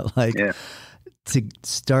to to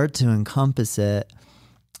start to encompass it.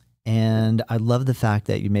 And I love the fact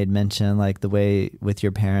that you made mention, like the way with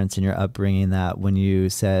your parents and your upbringing, that when you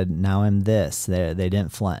said, now I'm this, they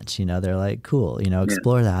didn't flinch, they're like, cool,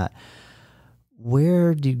 explore that.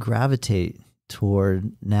 Where do you gravitate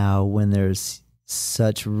toward now when there's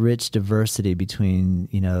such rich diversity between,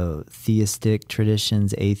 theistic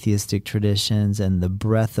traditions, atheistic traditions, and the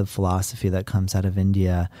breadth of philosophy that comes out of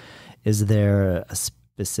India? Is there a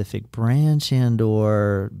specific branch and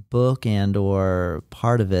or book and or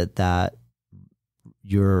part of it that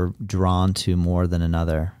you're drawn to more than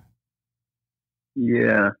another?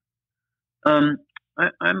 Yeah. I'm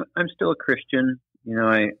still a Christian.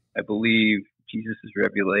 I believe Jesus'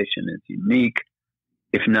 revelation is unique.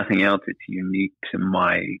 If nothing else, it's unique to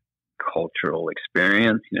my cultural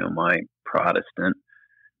experience, my Protestant,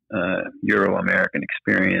 Euro-American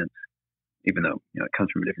experience, even though, it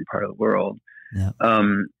comes from a different part of the world. Yeah.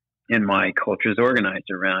 And my culture is organized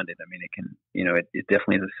around it. I mean, it can, it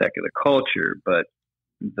definitely is a secular culture, but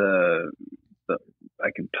I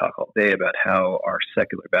can talk all day about how our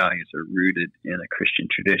secular values are rooted in a Christian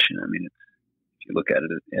tradition. I mean, if you look at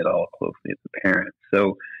it at all closely, it's apparent.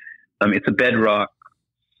 So, it's a bedrock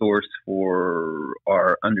source for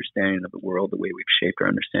our understanding of the world, the way we've shaped our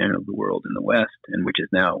understanding of the world in the West, and which has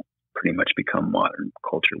now pretty much become modern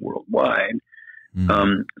culture worldwide.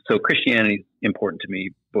 So Christianity is important to me,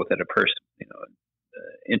 both at a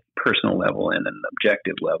personal level and an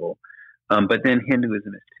objective level. But then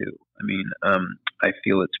Hinduism is too. I mean, I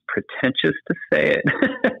feel it's pretentious to say it,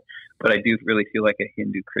 but I do really feel like a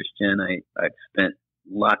Hindu Christian. I've spent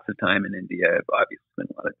lots of time in India. I've obviously spent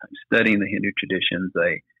a lot of time studying the Hindu traditions.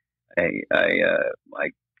 I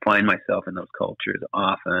find myself in those cultures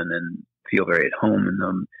often and feel very at home in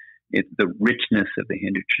them. It's the richness of the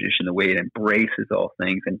Hindu tradition, the way it embraces all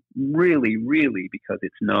things, and really, really, because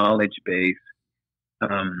it's knowledge-based,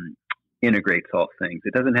 integrates all things.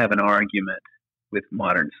 It doesn't have an argument with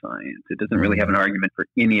modern science. It doesn't really have an argument for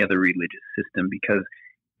any other religious system, because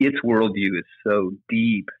its worldview is so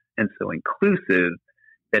deep and so inclusive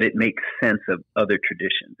that it makes sense of other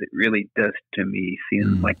traditions. It really does, to me,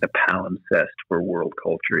 seem like the palimpsest for world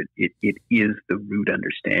culture. It is the root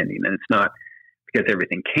understanding, and it's not because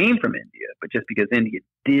everything came from India, but just because India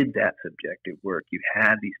did that subjective work. You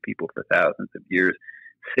had these people for thousands of years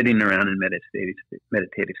sitting around in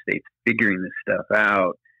meditative states, figuring this stuff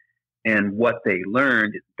out, and what they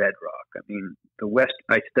learned is bedrock. I mean,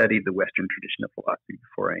 I studied the Western tradition of philosophy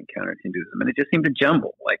before I encountered Hinduism, and it just seemed to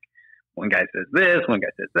jumble. Like, one guy says this, one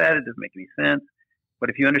guy says that. It doesn't make any sense. But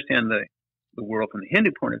if you understand the world from the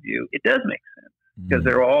Hindu point of view, it does make sense, because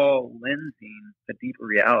they're all lensing a deeper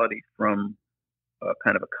reality from a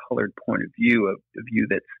kind of a colored point of view, a view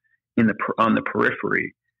that's on the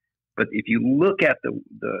periphery. But if you look at the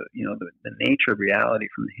nature of reality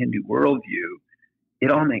from the Hindu worldview,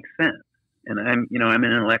 it all makes sense. And I'm an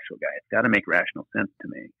intellectual guy. It's got to make rational sense to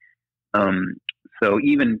me. So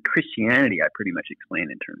even Christianity, I pretty much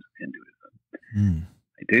explain in terms of Hinduism.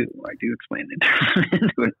 I do explain in terms of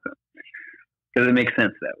Hinduism, because it makes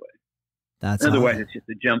sense that way. Otherwise, it's just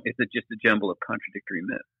a jumble of contradictory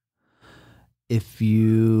myths. If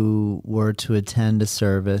you were to attend a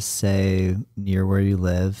service, say near where you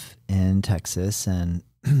live in Texas, and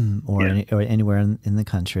or anywhere in the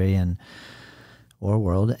country or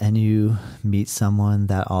world, and you meet someone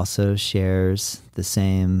that also shares the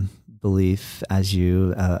same belief as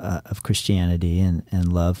you of Christianity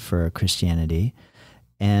and love for Christianity,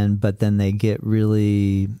 but then they get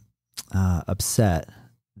really upset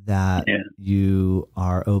that you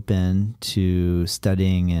are open to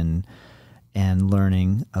studying and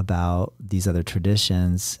learning about these other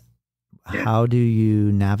traditions. How do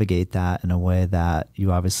you navigate that in a way that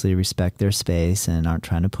you obviously respect their space and aren't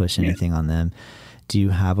trying to push anything on them? Do you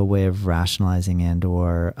have a way of rationalizing and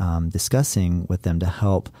or discussing with them to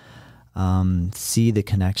help see the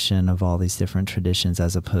connection of all these different traditions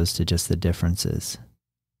as opposed to just the differences?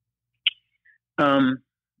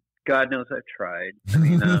 God knows I've tried. I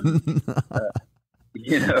mean,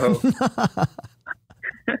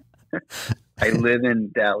 I live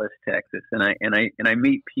in Dallas, Texas, and I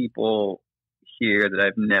meet people here that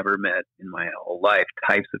I've never met in my whole life.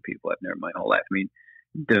 Types of people I've never met my whole life. I mean,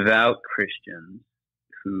 devout Christians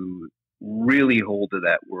who really hold to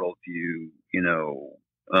that worldview. You know,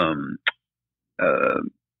 uh,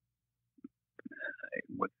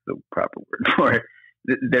 what's the proper word for it?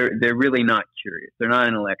 They're really not curious. They're not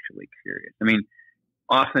intellectually curious. I mean,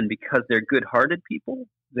 often because they're good-hearted people,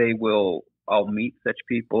 I'll meet such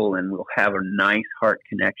people and we'll have a nice heart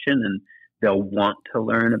connection and they'll want to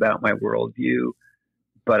learn about my worldview,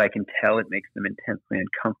 but I can tell it makes them intensely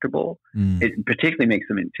uncomfortable. It particularly makes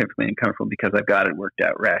them intensely uncomfortable because I've got it worked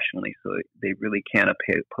out rationally, so they really can't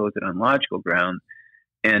oppose it on logical grounds.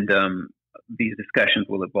 And these discussions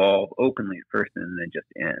will evolve openly at first and then just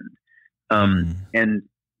end. And,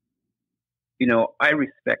 you know, I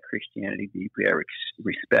respect Christianity deeply. I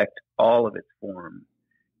respect all of its forms.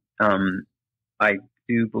 I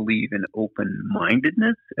do believe in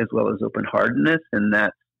open-mindedness as well as open-heartedness, and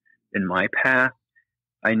that's in my path.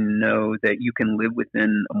 I know that you can live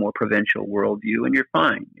within a more provincial worldview and you're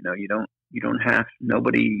fine. You know,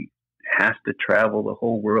 nobody has to travel the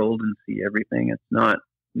whole world and see everything. It's not,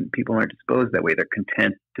 people aren't disposed that way. They're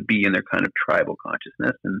content to be in their kind of tribal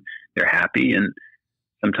consciousness and they're happy. And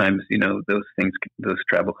sometimes, you know, those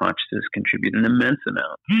tribal consciousness contribute an immense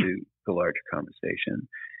amount to the larger conversation.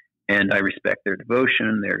 And I respect their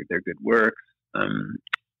devotion, their good works. And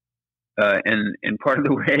part of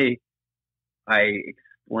the way I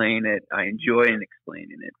explain it, I enjoy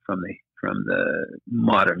explaining it from the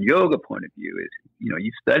modern yoga point of view is, you know,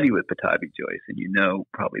 you study with Pattabhi Jois and you know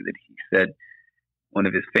probably that he said one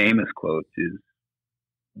of his famous quotes is,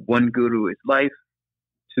 "One guru is life,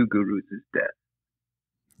 two gurus is death."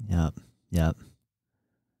 Yep.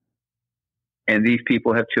 And these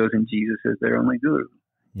people have chosen Jesus as their only guru.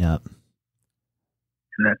 Yep.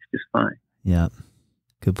 And that's just fine. Yep.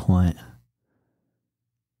 Good point.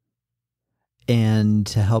 And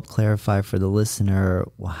to help clarify for the listener,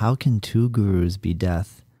 well, how can two gurus be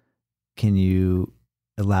death? Can you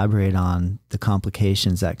elaborate on the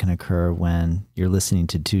complications that can occur when you're listening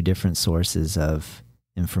to two different sources of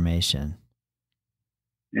information?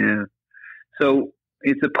 Yeah. So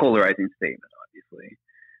it's a polarizing statement, obviously.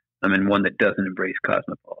 I mean, one that doesn't embrace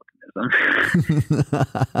cosmopolitanism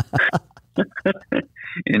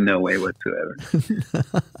in no way whatsoever.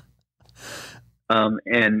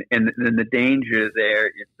 And the danger there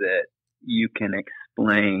is that you can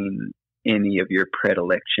explain any of your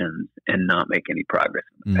predilections and not make any progress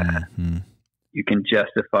in the path. You can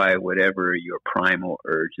justify whatever your primal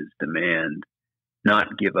urges demand,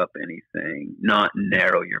 not give up anything, not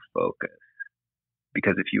narrow your focus.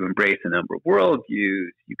 Because if you embrace a number of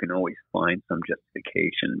worldviews, you can always find some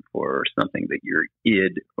justification for something that your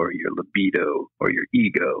id or your libido or your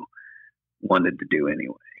ego wanted to do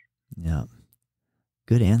anyway. Yeah.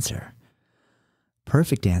 Good answer.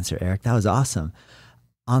 Perfect answer, Eric. That was awesome.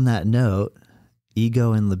 On that note,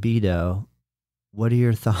 ego and libido, what are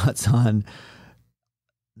your thoughts on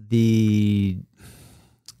the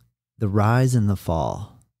rise and the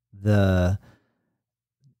fall?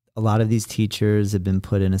 A lot of these teachers have been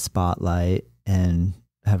put in a spotlight and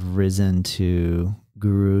have risen to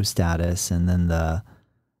guru status, and then the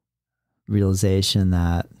realization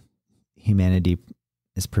that humanity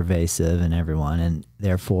is pervasive in everyone, and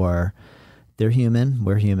therefore they're human,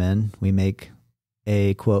 we're human, we make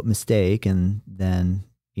a quote mistake, and then,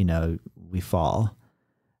 you know, we fall.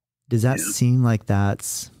 Does that seem like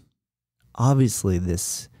that's obviously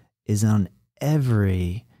this is on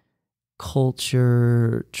every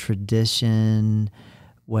culture, tradition,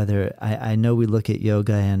 whether I know we look at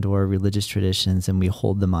yoga and or religious traditions and we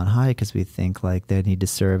hold them on high because we think like they need to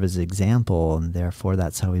serve as an example, and therefore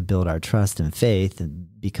that's how we build our trust and faith,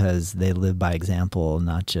 because they live by example,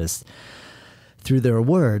 not just through their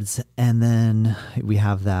words. And then we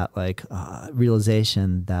have that like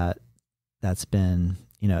realization that that's been,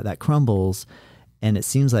 you know, that crumbles. And it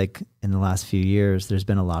seems like in the last few years there's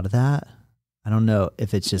been a lot of that. I don't know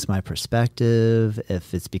if it's just my perspective,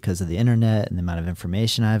 if it's because of the internet and the amount of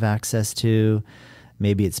information I have access to.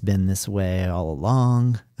 Maybe it's been this way all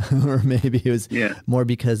along, or maybe it was more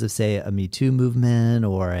because of, say, a Me Too movement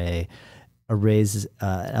or a raise,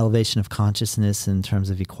 elevation of consciousness in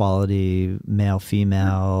terms of equality, male,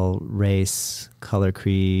 female, race, color,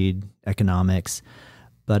 creed, economics.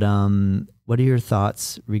 But what are your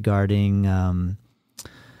thoughts regarding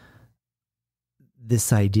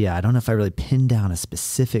this idea? I don't know if I really pinned down a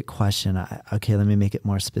specific question. Okay, let me make it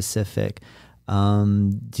more specific.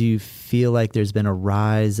 Do you feel like there's been a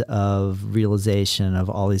rise of realization of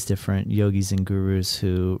all these different yogis and gurus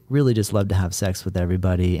who really just love to have sex with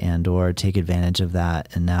everybody and or take advantage of that,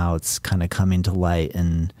 and now it's kind of coming to light?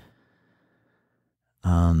 And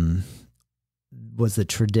was the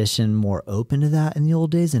tradition more open to that in the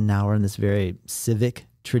old days, and now we're in this very civic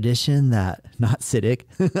tradition that, not civic,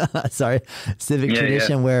 sorry, civic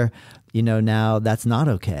tradition where, you know, now that's not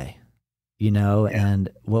okay, you know? And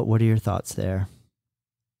what are your thoughts there?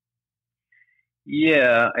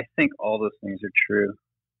 Yeah, I think all those things are true.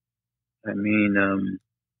 I mean, I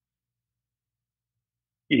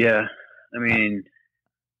mean,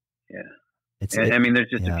 there's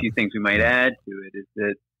just a few things we might add to it, is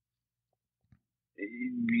that,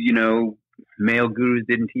 you know, male gurus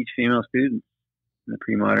didn't teach female students in the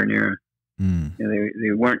pre-modern era. You know,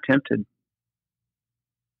 they weren't tempted.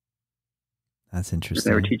 That's interesting.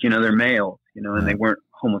 They were teaching other males, you know, and they weren't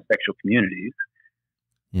homosexual communities.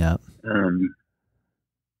 Yeah.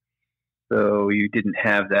 So you didn't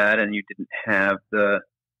have that, and you didn't have the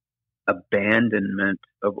abandonment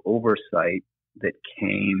of oversight that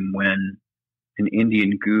came when an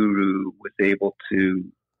Indian guru was able to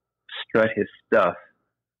strut his stuff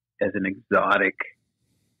as an exotic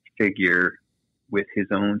figure with his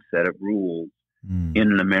own set of rules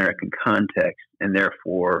in an American context, and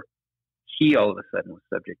therefore he all of a sudden was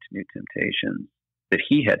subject to new temptations that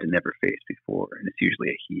he had to never face before, and it's usually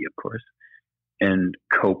a he, of course, and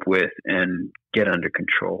cope with and get under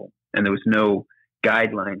control. And there was no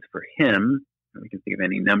guidelines for him. We can think of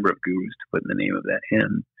any number of gurus to put in the name of that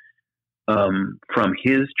him, from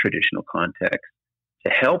his traditional context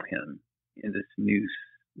to help him in this new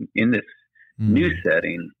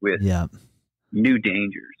setting with new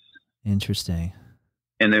dangers. Interesting.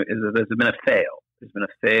 And there's been a fail. There's been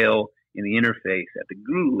a fail in the interface at the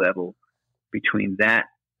guru level between that,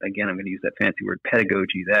 again, I'm going to use that fancy word,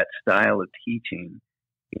 pedagogy, that style of teaching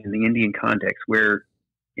in the Indian context where,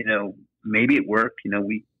 you know, maybe it worked. You know,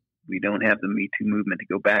 we don't have the Me Too movement to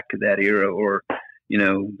go back to that era, or, you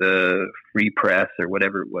know, the free press or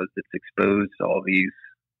whatever it was that's exposed all these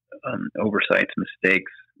oversights,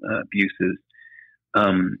 mistakes, abuses.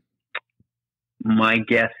 My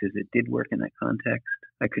guess is it did work in that context.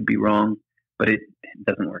 I could be wrong, but it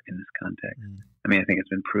doesn't work in this context. I mean, I think it's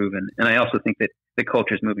been proven. And I also think that the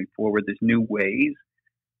culture is moving forward. There's new ways,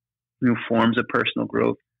 new forms of personal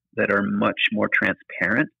growth that are much more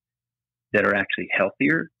transparent, that are actually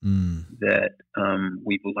healthier, that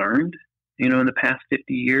we've learned, you know, in the past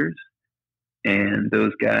 50 years. And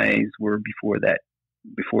those guys were before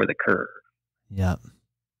the curve. Yep.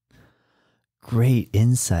 Great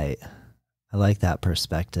insight. I like that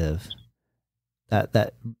perspective.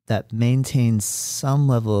 That maintains some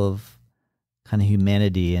level of kind of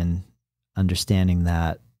humanity and understanding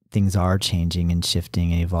that things are changing and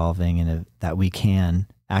shifting and evolving, and that we can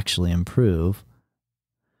actually improve.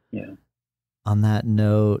 Yeah. On that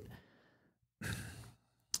note,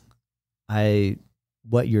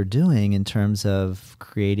 what you're doing in terms of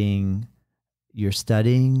creating, you're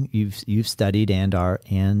studying, you've studied and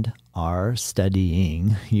are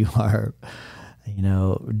studying. You are, you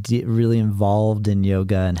know, really involved in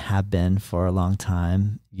yoga and have been for a long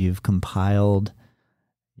time. You've compiled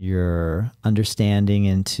your understanding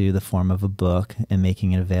into the form of a book and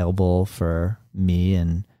making it available for me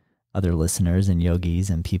and other listeners and yogis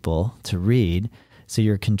and people to read. So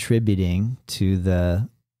you're contributing to the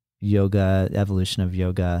yoga, evolution of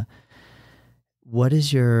yoga. What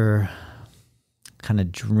is your kind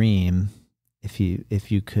of dream, if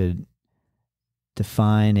you could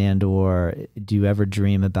define, and or do you ever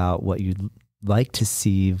dream about what you'd like to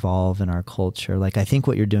see evolve in our culture? Like, I think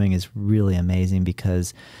what you're doing is really amazing,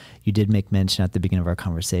 because you did make mention at the beginning of our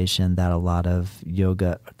conversation that a lot of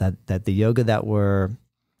yoga, that the yoga that we're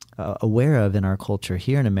aware of in our culture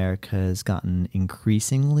here in America has gotten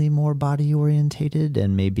increasingly more body orientated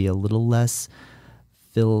and maybe a little less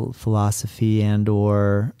philosophy and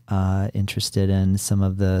or interested in some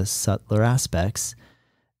of the subtler aspects.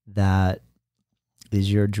 That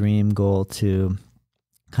is your dream goal, to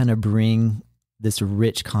kind of bring this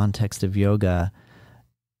rich context of yoga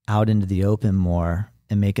out into the open more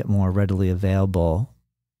and make it more readily available?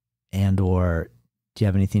 And or do you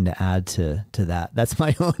have anything to add to that? That's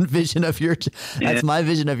my own vision of that's my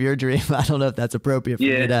vision of your dream. I don't know if that's appropriate for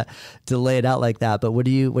me to lay it out like that, but what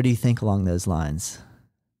do you think along those lines?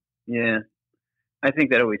 Yeah, I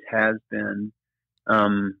think that always has been.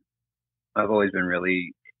 I've always been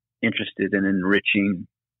really interested in enriching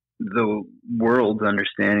the world's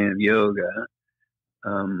understanding of yoga.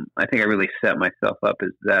 I think I really set myself up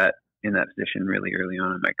in that position really early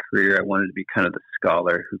on in my career. I wanted to be kind of the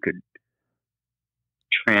scholar who could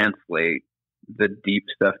translate the deep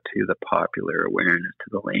stuff to the popular awareness, to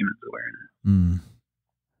the layman's awareness.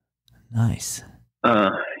 Nice.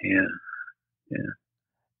 Yeah.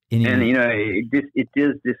 And it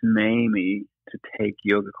does dismay me to take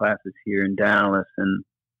yoga classes here in Dallas and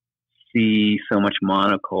see so much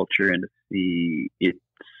monoculture and to see it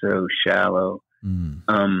so shallow. And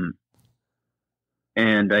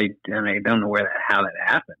I don't know how that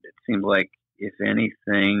happened. It seemed like, if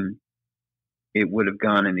anything, it would have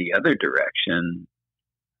gone in the other direction.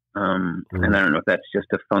 And I don't know if that's just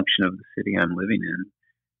a function of the city I'm living in,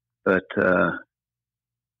 but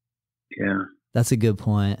yeah. That's a good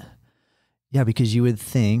point. Yeah, because you would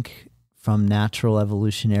think from natural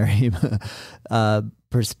evolutionary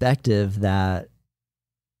perspective that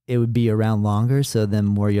it would be around longer, so then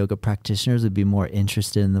more yoga practitioners would be more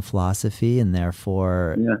interested in the philosophy, and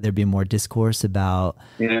therefore there'd be more discourse about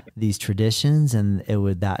these traditions, and it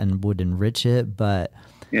would enrich it. But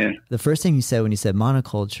the first thing you said when you said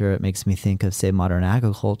monoculture, it makes me think of, say, modern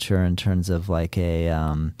agriculture in terms of like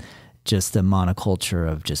just a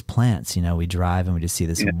monoculture of just plants. We drive and we just see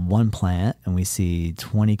this one plant, and we see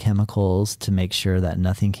 20 chemicals to make sure that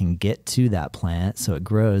nothing can get to that plant so it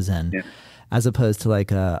grows. And as opposed to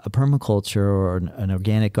like a permaculture or an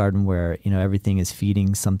organic garden where, everything is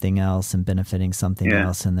feeding something else and benefiting something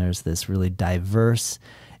else. And there's this really diverse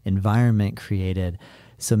environment created.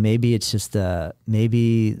 So maybe it's just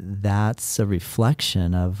maybe that's a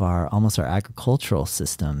reflection of our agricultural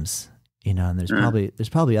systems, and there's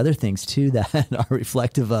probably other things too that are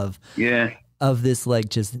reflective of this, like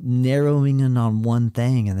just narrowing in on one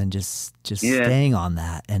thing and then just staying on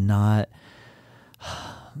that and not.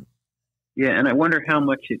 Yeah, and I wonder how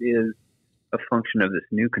much it is a function of this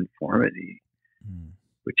new conformity,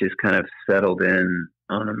 which is kind of settled in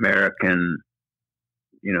on American,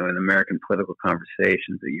 in American political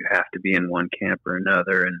conversations, that you have to be in one camp or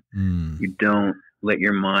another, and you don't let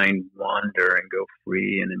your mind wander and go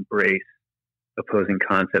free and embrace opposing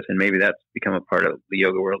concepts. And maybe that's become a part of the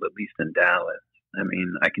yoga world, at least in Dallas. I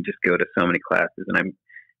mean, I can just go to so many classes, and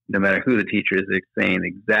no matter who the teacher is, they're saying the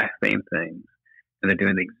exact same things. And they're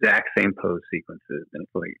doing the exact same pose sequences. And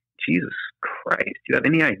it's like, Jesus Christ, do you have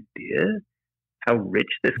any idea how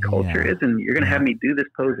rich this culture is? And you're going to have me do this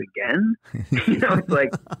pose again? It's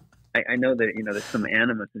like, I know that, there's some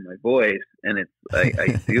animus in my voice, and it's like,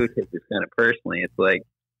 I do take this kind of personally. It's like,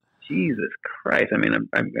 Jesus Christ. I mean,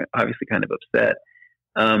 I'm obviously kind of upset.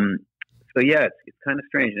 So yeah, it's kind of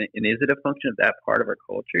strange. And is it a function of that part of our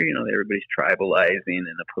culture? Everybody's tribalizing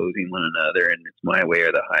and opposing one another, and it's my way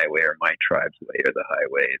or the highway, or my tribe's way or the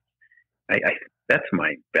highway. That's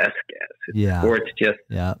my best guess. Or it's just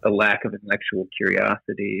a lack of intellectual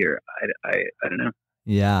curiosity, or I don't know.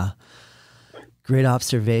 Yeah. Great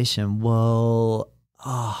observation. Well,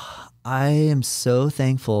 I am so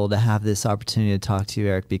thankful to have this opportunity to talk to you,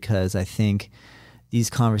 Eric, because I think this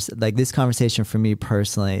conversation for me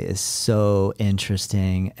personally is so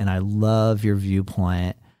interesting, and I love your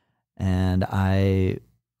viewpoint, and I've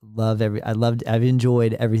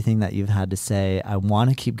enjoyed everything that you've had to say. I want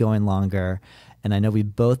to keep going longer, and I know we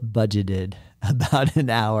both budgeted about an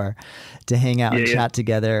hour to hang out and chat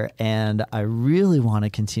together, and I really want to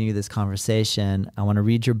continue this conversation. I want to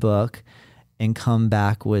read your book and come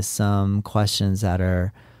back with some questions that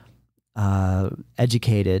are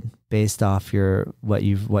educated based off what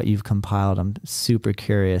you've compiled. I'm super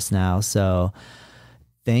curious now. So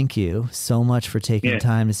thank you so much for taking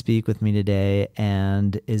time to speak with me today.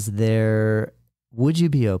 And would you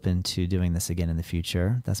be open to doing this again in the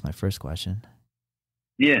future? That's my first question.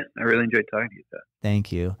 Yeah, I really enjoyed talking to you, Seth.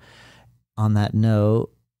 Thank you. On that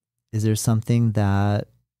note, is there something that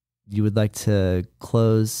you would like to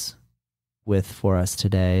close with for us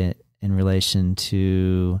today in relation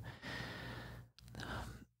to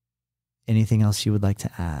anything else you would like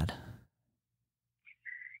to add?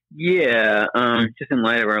 Yeah, just in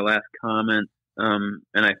light of our last comment, and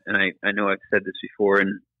I know I've said this before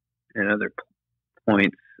in other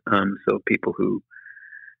points, so people who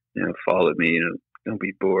followed me, don't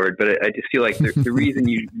be bored. But I just feel like the reason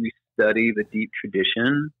you study the deep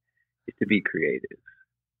tradition is to be creative.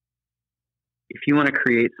 If you want to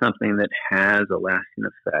create something that has a lasting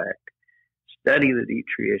effect, study the deep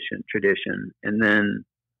tradition, and then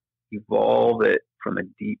evolve it from a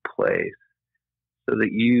deep place so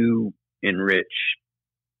that you enrich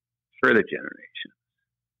further generations.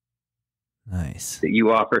 Nice. That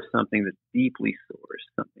you offer something that's deeply sourced,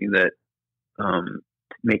 something that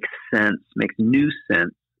makes sense, makes new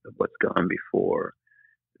sense of what's gone before.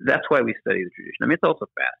 That's why we study the tradition. I mean, it's also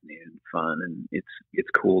fascinating and fun, and it's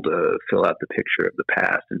cool to fill out the picture of the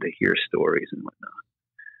past and to hear stories and whatnot.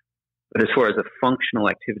 But as far as a functional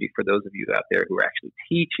activity for those of you out there who are actually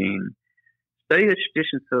teaching, study the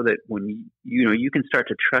tradition so that when you can start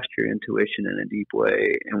to trust your intuition in a deep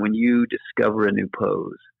way. And when you discover a new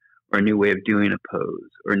pose or a new way of doing a pose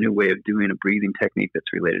or a new way of doing a breathing technique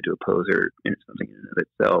that's related to a pose or something in and of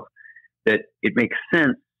itself, that it makes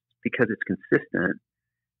sense because it's consistent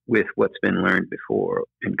with what's been learned before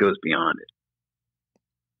and goes beyond it.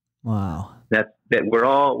 Wow. That we're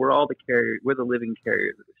all the carriers, we're the living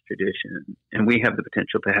carriers of this tradition, and we have the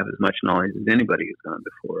potential to have as much knowledge as anybody who's gone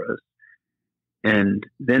before us. And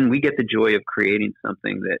then we get the joy of creating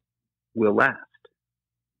something that will last.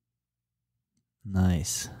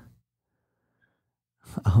 Nice.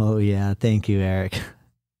 Oh yeah, thank you, Eric.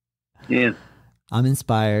 Yeah. I'm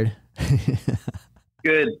inspired.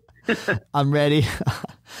 Good. I'm ready.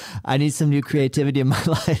 I need some new creativity in my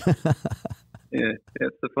life. Yeah,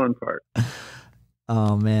 that's the fun part.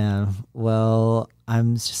 Oh man. Well,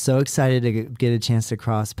 I'm so excited to get a chance to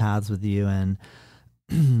cross paths with you, and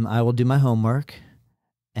I will do my homework,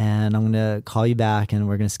 and I'm going to call you back, and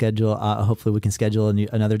we're going to schedule, hopefully we can schedule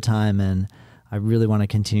another time, and I really want to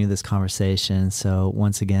continue this conversation. So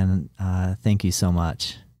once again, thank you so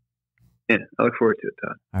much. Yeah, I look forward to it,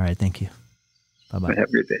 Todd. All right. Thank you. Bye-bye. Have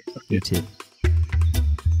a great day. You too.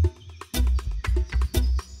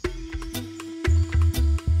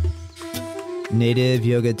 Native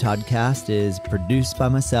Yoga Toddcast is produced by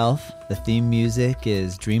myself. The theme music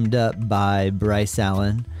is dreamed up by Bryce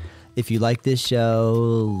Allen. If you like this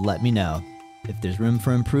show, let me know. If there's room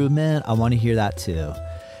for improvement, I want to hear that too.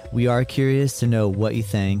 We are curious to know what you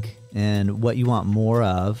think and what you want more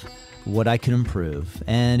of, what I can improve.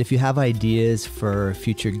 And if you have ideas for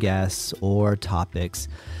future guests or topics,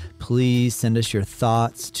 please send us your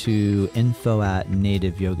thoughts to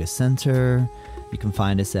info@Native Yoga Center. You can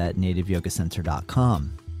find us at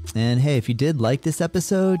nativeyogacenter.com. And hey, if you did like this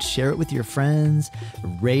episode, share it with your friends,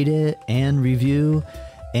 rate it and review,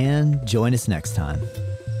 and join us next time.